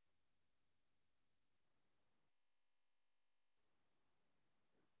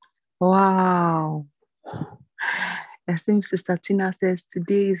 Wow. I think Sister Tina says,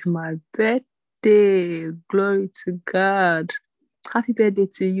 today is my birthday. Glory to God. Happy birthday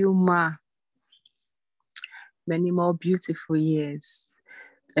to you, Ma. Many more beautiful years.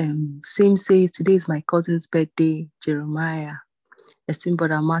 Same says, today is my cousin's birthday, Jeremiah. Esteemed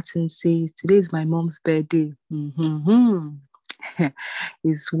Brother Martin says, today is my mom's birthday.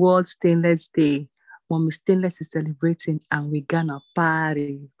 It's World Stainless Day. Mommy Stainless is celebrating and we're gonna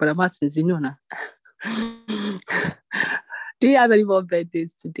party. Brother Martin, you know now. Do you have any more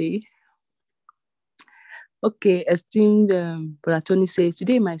birthdays today? Okay, esteemed Brother Tony says,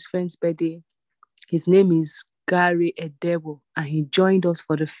 today is my friend's birthday. His name is Gary Edebo, and he joined us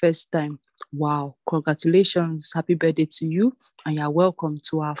for the first time. Wow, congratulations. Happy birthday to you, and you're welcome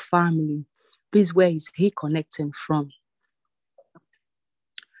to our family. Please, where is he connecting from?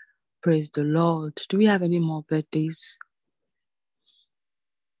 Praise the Lord. Do we have any more birthdays?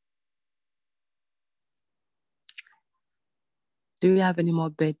 Do we have any more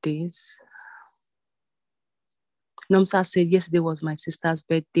birthdays? Nomsa said, yesterday was my sister's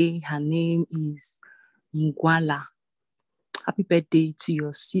birthday. Her name is Ngwala. Happy birthday to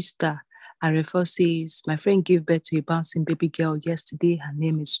your sister. Arefa says, my friend gave birth to a bouncing baby girl yesterday. Her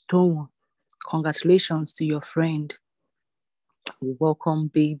name is Stone. Congratulations to your friend. Welcome,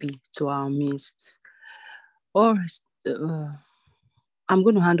 baby, to our midst. I'm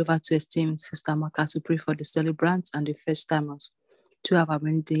going to hand over to esteemed Sister Maka to pray for the celebrants and the first timers. To have a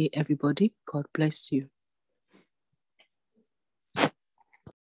many day, everybody. God bless you.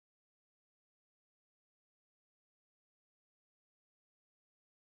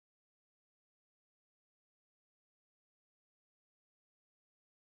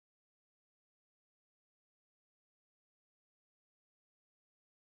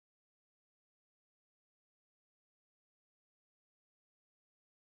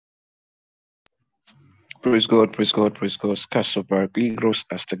 Praise God, praise God, praise God. Castle Bargligros,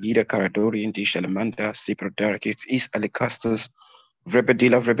 Astagida, Caradori, Indi Shalamanda, Ciprodarkits, Is Alicastus,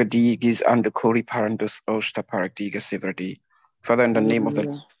 Vrebedilla, Vrebedigis, and the Cori Parandus, Osta Paradiga Sivradi. Father, in the name of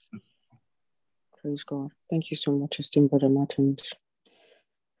the. Praise God. Thank you so much, esteemed Brother Martins.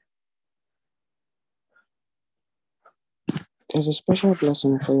 There's a special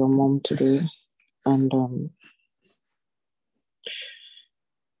blessing for your mom today, and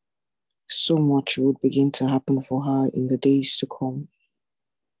so much would begin to happen for her in the days to come.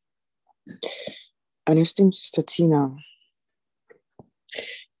 And esteemed Sister Tina,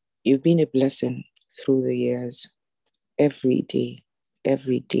 you've been a blessing through the years. Every day,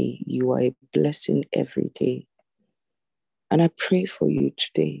 you are a blessing every day. And I pray for you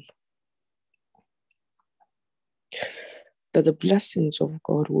today that the blessings of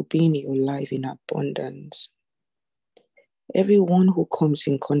God will be in your life in abundance. Everyone who comes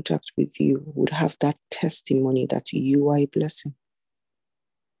in contact with you would have that testimony that you are a blessing.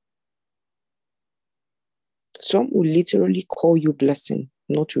 Some will literally call you blessing,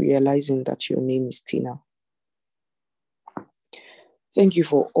 not realizing that your name is Tina. Thank you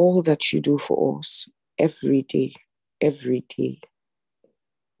for all that you do for us every day, every day.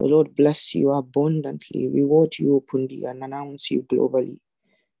 The Lord bless you abundantly, reward you openly, and announce you globally,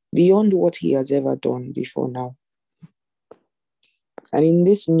 beyond what he has ever done before now. And in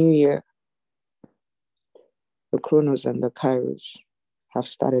this new year, the Chronos and the Kairos have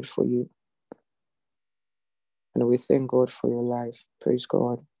started for you. And we thank God for your life. Praise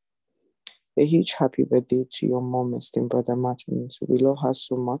God. A huge happy birthday to your mom, esteemed Brother Martins. We love her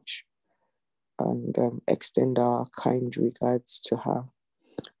so much and extend our kind regards to her.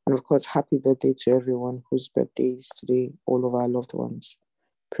 And of course, happy birthday to everyone whose birthday is today, all of our loved ones.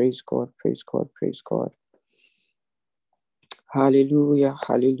 Praise God, praise God, praise God. Hallelujah,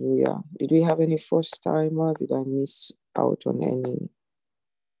 hallelujah. Did we have any first timer? Did I miss out on any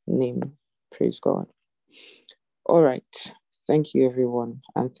name? Praise God. All right. Thank you, everyone.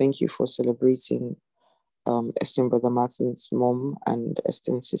 And thank you for celebrating esteemed Brother Martin's mom and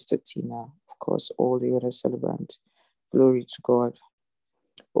esteemed Sister Tina. Of course, all the other celebrants. Glory to God.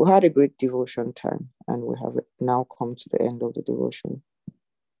 We had a great devotion time, and we have now come to the end of the devotion.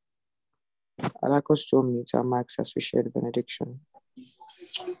 I'd like us to unmute our mics as we share the benediction.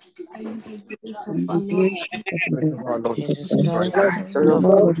 The grace of our Lord Jesus Christ, the love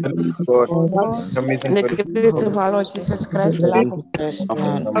God, of amazing the God, grace of our Lord Jesus Christ, the love of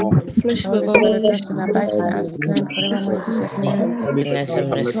The fellowship of Holy our Holy Spirit, rest and Spirit, abide with us now and forevermore in Jesus'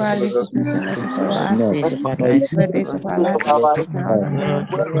 name. Surely goodness and mercy follow us the days of our life, now and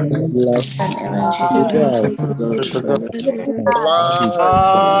forever and ever in Jesus' and name. house of the Lord forever and ever.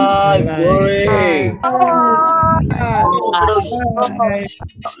 Glory.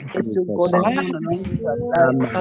 It's to God and everyone anointed.